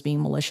anybody was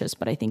being malicious,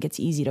 but I think it's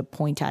easy to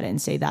point at it and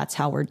say, that's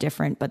how we're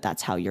different, but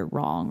that's how you're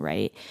wrong.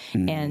 Right.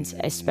 And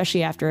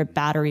especially after a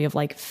battery of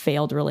like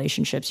failed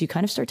relationships, you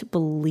kind of start to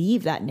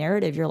believe that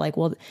narrative. You're like,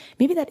 well,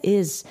 maybe that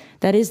is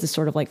the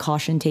sort of like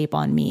caution tape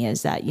on me,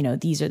 is that,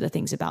 these are the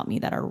things about me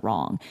that are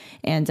wrong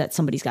and that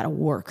somebody's got to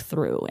work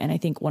through. And I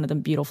think one of the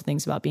beautiful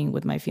things about being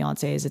with my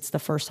fiance is it's the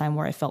first time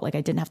where I felt like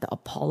I didn't have to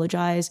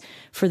apologize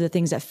for the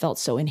things that felt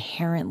so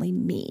inherently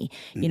me,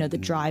 the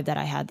drive that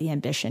I had, the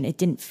ambition. It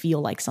didn't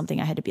feel like something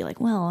I had to be like,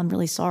 well, I'm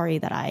really sorry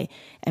that I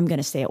am going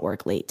to stay at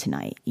work late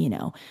tonight.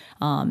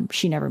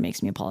 She never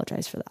makes me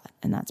apologize for that.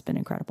 And that's been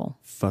incredible.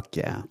 Fuck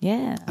yeah.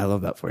 Yeah. I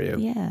love that for you.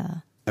 Yeah.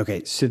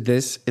 Okay. So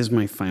this is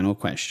my final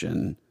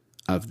question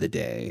of the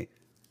day.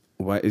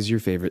 What is your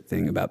favorite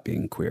thing about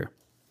being queer?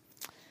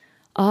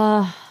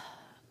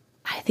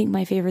 I think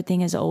my favorite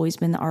thing has always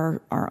been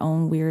our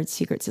own weird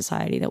secret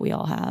society that we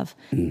all have,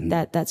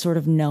 that sort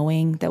of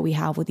knowing that we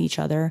have with each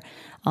other,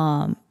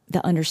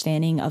 the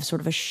understanding of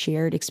sort of a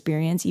shared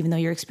experience, even though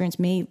your experience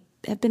may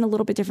have been a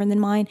little bit different than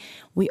mine.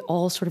 We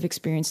all sort of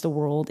experience the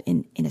world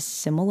in a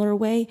similar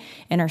way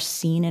and are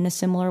seen in a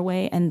similar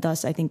way. And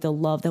thus, I think the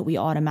love that we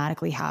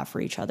automatically have for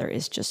each other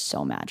is just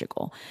so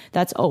magical.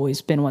 That's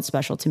always been what's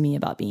special to me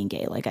about being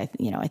gay. Like, I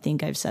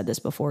think I've said this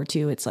before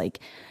too. It's like,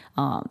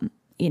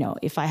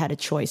 if I had a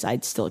choice,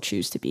 I'd still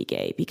choose to be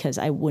gay because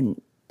I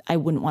wouldn't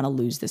want to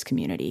lose this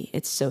community.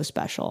 It's so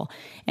special.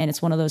 And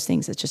it's one of those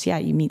things that's just,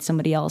 you meet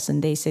somebody else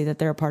and they say that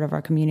they're a part of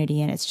our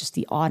community, and it's just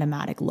the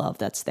automatic love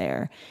that's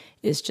there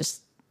is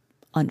just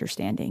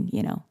understanding,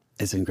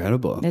 It's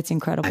incredible. It's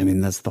incredible. I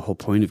mean, that's the whole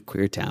point of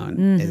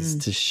Queertowne is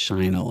to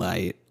shine a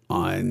light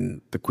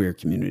on the queer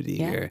community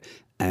here.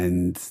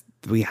 And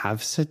we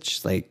have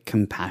such like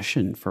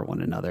compassion for one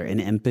another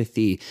and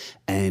empathy,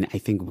 and I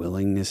think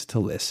willingness to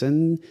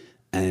listen.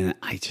 And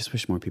I just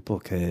wish more people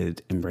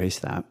could embrace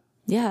that.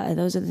 Yeah,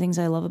 those are the things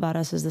I love about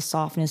us, is the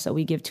softness that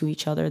we give to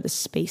each other, the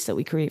space that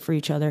we create for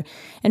each other,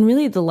 and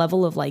really the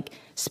level of like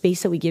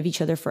space that we give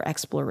each other for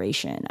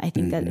exploration. I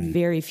think that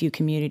very few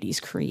communities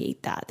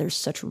create that. There's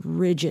such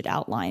rigid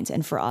outlines,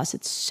 and for us,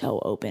 it's so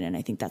open, and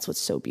I think that's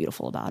what's so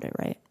beautiful about it,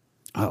 right?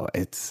 Oh,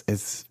 it's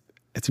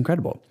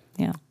incredible.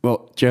 Yeah.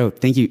 Well, Joe,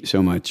 thank you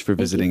so much for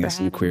visiting us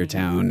in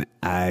Queertowne.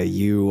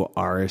 You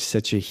are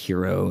such a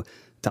hero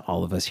to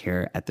all of us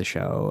here at the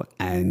show,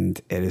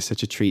 and it is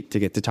such a treat to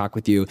get to talk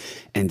with you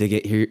and to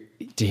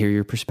hear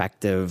your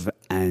perspective.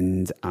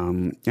 And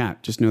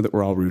just know that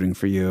we're all rooting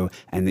for you,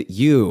 and that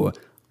you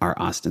are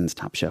Austin's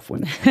Top Chef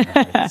winner.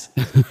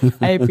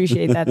 I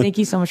appreciate that. Thank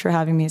you so much for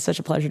having me. It's such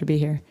a pleasure to be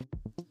here.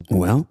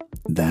 Well,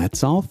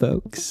 that's all,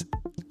 folks.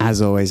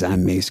 As always,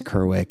 I'm Mase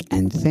Kerwick,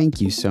 and thank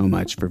you so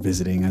much for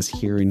visiting us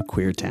here in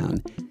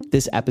Queertowne.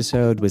 This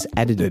episode was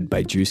edited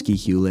by Drewski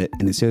Hewlett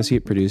and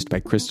associate produced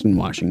by Kristen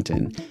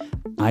Washington.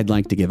 I'd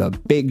like to give a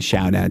big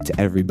shout out to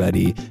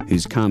everybody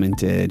who's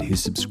commented,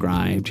 who's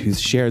subscribed,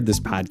 who's shared this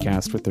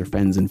podcast with their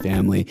friends and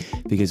family,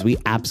 because we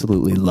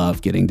absolutely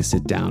love getting to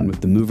sit down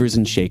with the movers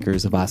and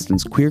shakers of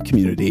Austin's queer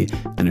community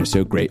and are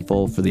so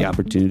grateful for the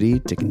opportunity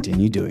to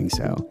continue doing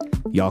so.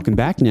 Y'all can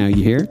back now,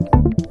 you hear?